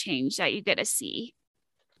amount of change that you get to see.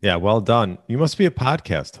 Yeah, well done. You must be a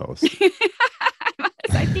podcast host.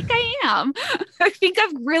 I think I am. I think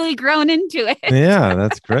I've really grown into it. Yeah,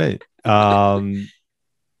 that's great. I mean,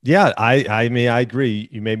 I agree.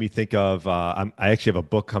 You made me think of, I actually have a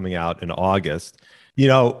book coming out in August.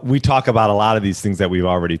 We talk about a lot of these things that we've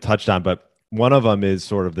already touched on, but one of them is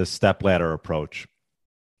sort of this stepladder approach.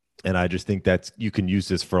 And I just think you can use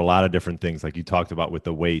this for a lot of different things. Like you talked about with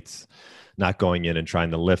the weights, not going in and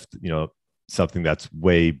trying to lift, something that's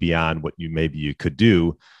way beyond what maybe you could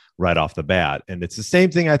do right off the bat. And it's the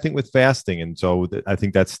same thing, I think, with fasting. And so I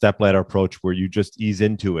think that stepladder approach where you just ease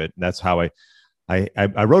into it. And that's how I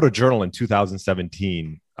wrote a journal in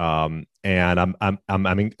 2017. And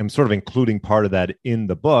I'm sort of including part of that in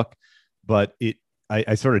the book, but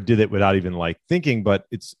I sort of did it without even like thinking, but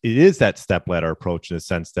it is that stepladder approach in the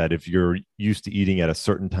sense that if you're used to eating at a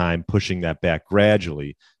certain time, pushing that back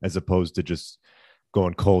gradually, as opposed to just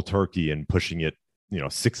going cold turkey and pushing it,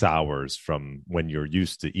 6 hours from when you're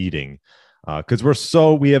used to eating. Cause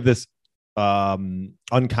we have this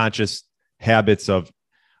unconscious habits of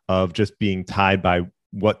just being tied by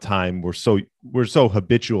what time we're so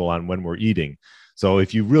habitual on when we're eating. So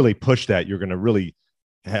if you really push that, you're going to really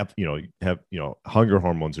have hunger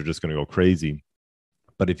hormones are just going to go crazy.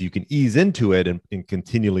 But if you can ease into it and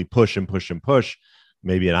continually push and push and push,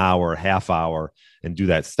 maybe an hour, a half hour, and do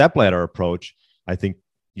that stepladder approach, I think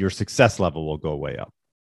your success level will go way up.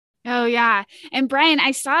 Oh, yeah. And Brian,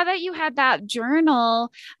 I saw that you had that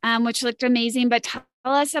journal, which looked amazing, but tell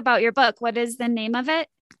us about your book. What is the name of it?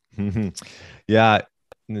 Yeah,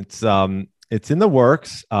 it's in the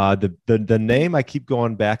works. The name, I keep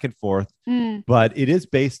going back and forth, but it is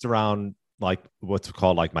based around like what's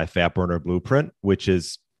called like my fat burner blueprint, which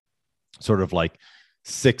is sort of like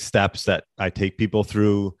 6 steps that I take people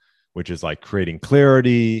through, which is like creating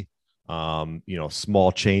clarity,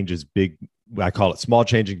 small changes, I call it small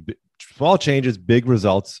changes, big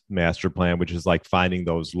results master plan, which is like finding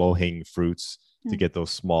those low hanging fruits to get those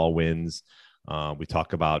small wins. We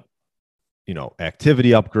talk about,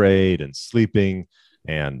 activity upgrade and sleeping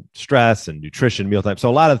and stress and nutrition, mealtime. So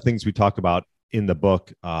a lot of things we talk about in the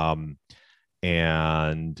book.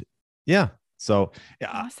 And yeah, so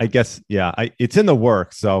awesome. I guess, it's in the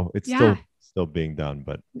work. So it's still being done,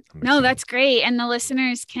 but no, that's great. And the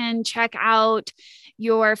listeners can check out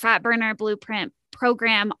your Fat Burner Blueprint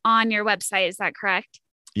program on your website. Is that correct?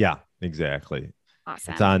 Yeah, exactly.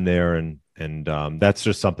 Awesome. It's on there. And that's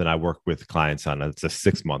just something I work with clients on. It's a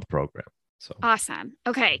 6-month program. So awesome.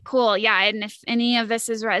 Okay, cool. Yeah. And if any of this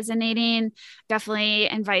is resonating, definitely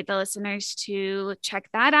invite the listeners to check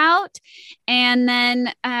that out. And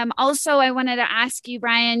then also I wanted to ask you,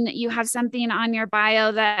 Brian, you have something on your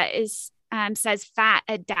bio that says fat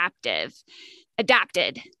adapted.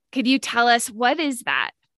 Could you tell us what is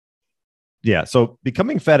that? Yeah. So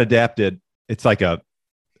becoming fat adapted, it's like you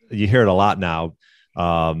hear it a lot now,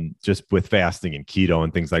 just with fasting and keto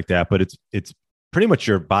and things like that, but it's pretty much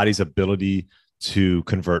your body's ability to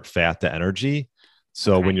convert fat to energy.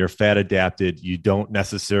 So when you're fat adapted, you don't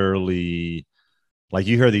necessarily, like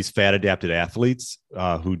you hear these fat adapted athletes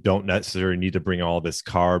who don't necessarily need to bring all this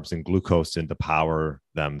carbs and glucose in to power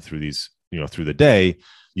them through these, through the day.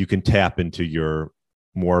 You can tap into your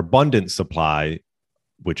more abundant supply,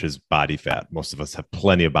 which is body fat. Most of us have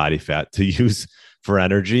plenty of body fat to use for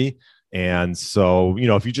energy. And so,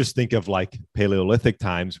 if you just think of like Paleolithic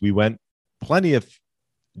times, we went plenty of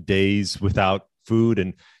days without food,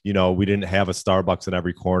 and we didn't have a Starbucks in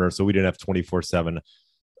every corner, so we didn't have 24/7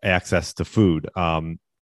 access to food.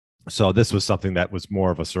 So this was something that was more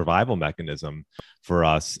of a survival mechanism for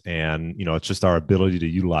us, and it's just our ability to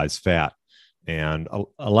utilize fat. And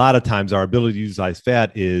a lot of times our ability to utilize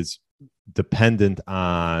fat is dependent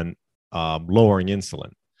on lowering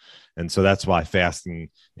insulin. And so that's why fasting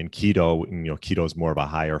and keto, keto is more of a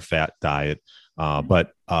higher fat diet,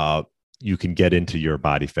 but you can get into your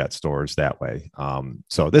body fat stores that way.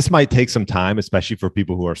 So this might take some time, especially for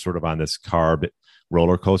people who are sort of on this carb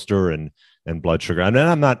roller coaster and blood sugar. And then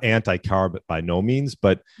I'm not anti-carb by no means,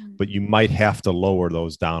 but you might have to lower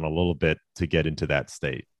those down a little bit to get into that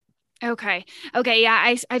state. Okay.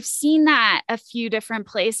 Yeah. I've seen that a few different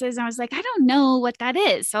places. And I was like, I don't know what that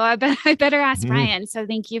is. So I better ask Brian. So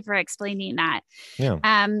thank you for explaining that. Yeah.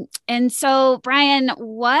 And so Brian,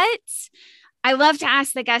 I love to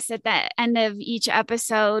ask the guests at the end of each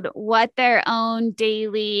episode what their own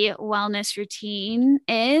daily wellness routine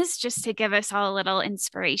is, just to give us all a little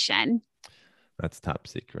inspiration. That's top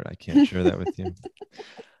secret. I can't share that with you.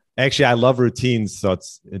 Actually, I love routines. So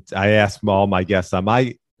I ask all my guests on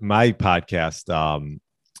my podcast,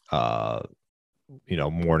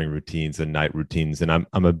 morning routines and night routines, and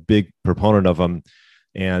I'm a big proponent of them.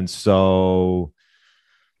 And so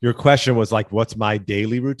your question was like, what's my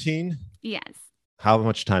daily routine? Yes. How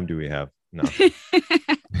much time do we have? No.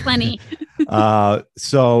 Plenty. I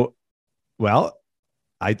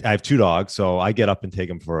have 2 dogs, so I get up and take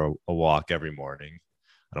them for a walk every morning.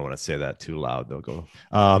 I don't want to say that too loud. They'll go.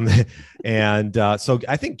 So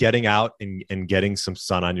I think getting out and getting some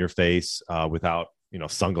sun on your face without,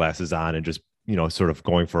 sunglasses on, and just, sort of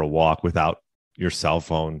going for a walk without your cell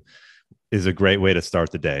phone is a great way to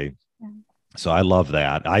start the day. So I love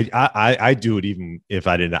that. I do it even if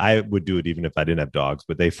I didn't. I would do it even if I didn't have dogs,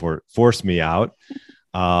 but they force me out.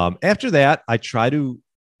 After that, I try to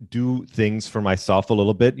do things for myself a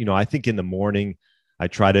little bit. I think in the morning, I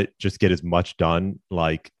try to just get as much done,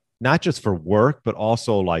 like not just for work, but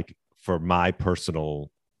also like for my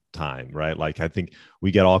personal time, right? Like I think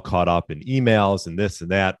we get all caught up in emails and this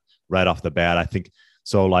and that right off the bat. I think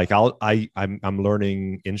so. Like I'm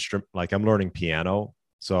learning I'm learning piano.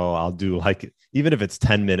 So I'll do like, even if it's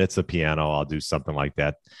 10 minutes of piano, I'll do something like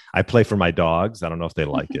that. I play for my dogs. I don't know if they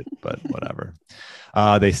like it, but whatever.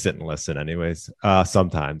 They sit and listen anyways,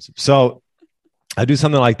 sometimes. So I do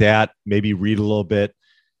something like that, maybe read a little bit,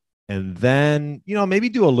 and then, maybe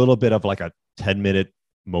do a little bit of like a 10-minute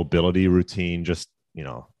mobility routine, just,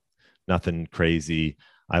 nothing crazy.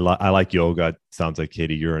 I like yoga. Sounds like,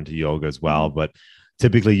 Katie, you're into yoga as well, but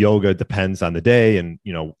typically yoga depends on the day and,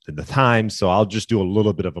 the time. So I'll just do a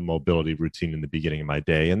little bit of a mobility routine in the beginning of my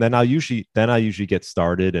day. And then I usually get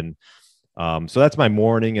started. And so that's my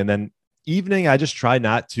morning. And then evening, I just try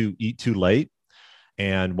not to eat too late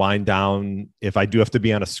and wind down. If I do have to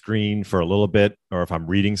be on a screen for a little bit, or if I'm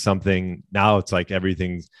reading something, now it's like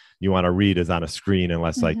everything you want to read is on a screen,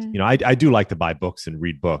 unless like, I do like to buy books and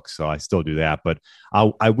read books. So I still do that, but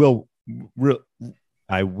I will wear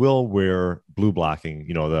blue blocking,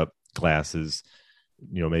 the glasses,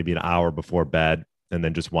 maybe an hour before bed, and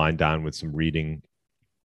then just wind down with some reading.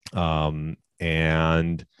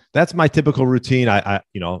 And that's my typical routine. I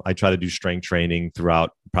try to do strength training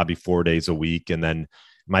throughout probably 4 days a week. And then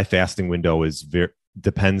my fasting window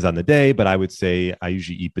depends on the day, but I would say I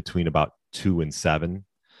usually eat between about 2 and 7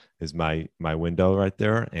 is my window right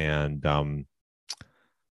there. And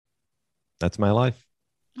that's my life.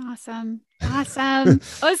 Awesome. It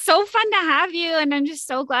was so fun to have you. And I'm just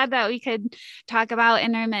so glad that we could talk about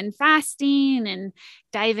intermittent fasting and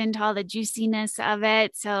dive into all the juiciness of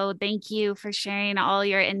it. So thank you for sharing all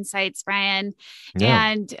your insights, Brian. Yeah.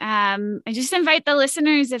 And I just invite the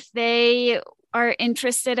listeners, if they are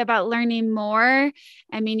interested about learning more.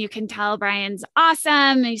 I mean, you can tell Brian's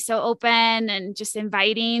awesome. He's so open and just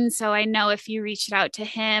inviting. So I know if you reached out to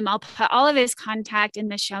him, I'll put all of his contact in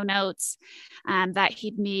the show notes, that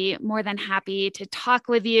he'd be more than happy to talk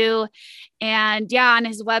with you. And yeah, on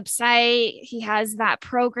his website, he has that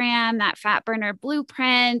program, that Fat Burner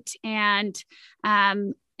Blueprint. And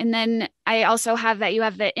then I also have that you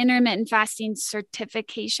have the intermittent fasting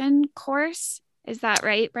certification course. Is that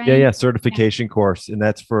right, Brian? Yeah. Certification course. And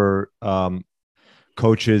that's for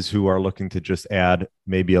coaches who are looking to just add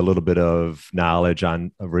maybe a little bit of knowledge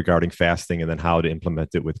regarding fasting, and then how to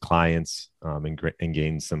implement it with clients and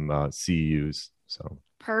gain some CEUs. So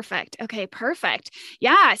perfect. Okay, perfect.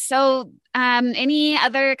 Yeah. So any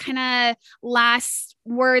other kind of last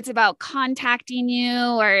words about contacting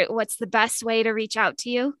you, or what's the best way to reach out to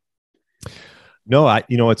you? No,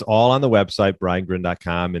 it's all on the website,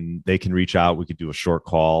 briangrin.com, and they can reach out. We could do a short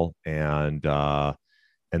call, and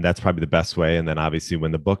that's probably the best way. And then obviously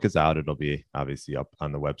when the book is out, it'll be obviously up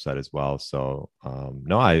on the website as well. So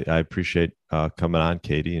I appreciate coming on,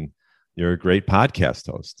 Katie, and you're a great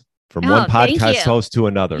podcast host. From one podcast host to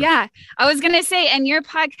another. Yeah, I was going to say, and your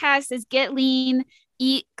podcast is Get Lean,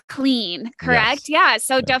 Eat Clean, correct? Yes. Yeah.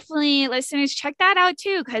 So definitely listeners, check that out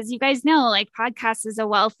too, because you guys know like podcasts is a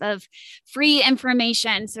wealth of free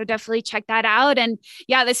information. So definitely check that out. And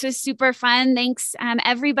yeah, this was super fun. Thanks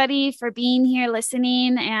everybody for being here,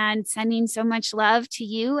 listening, and sending so much love to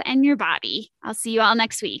you and your body. I'll see you all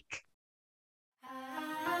next week.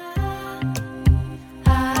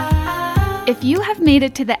 If you have made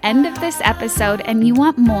it to the end of this episode and you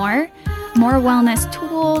want more wellness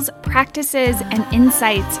tools, practices, and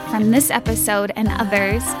insights from this episode and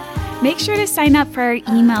others, make sure to sign up for our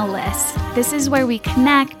email list. This is where we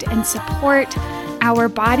connect and support our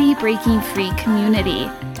body breaking free community.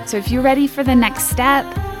 So if you're ready for the next step,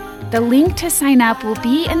 the link to sign up will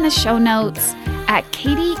be in the show notes at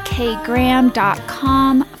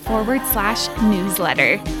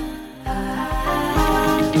katiekgraham.com/newsletter.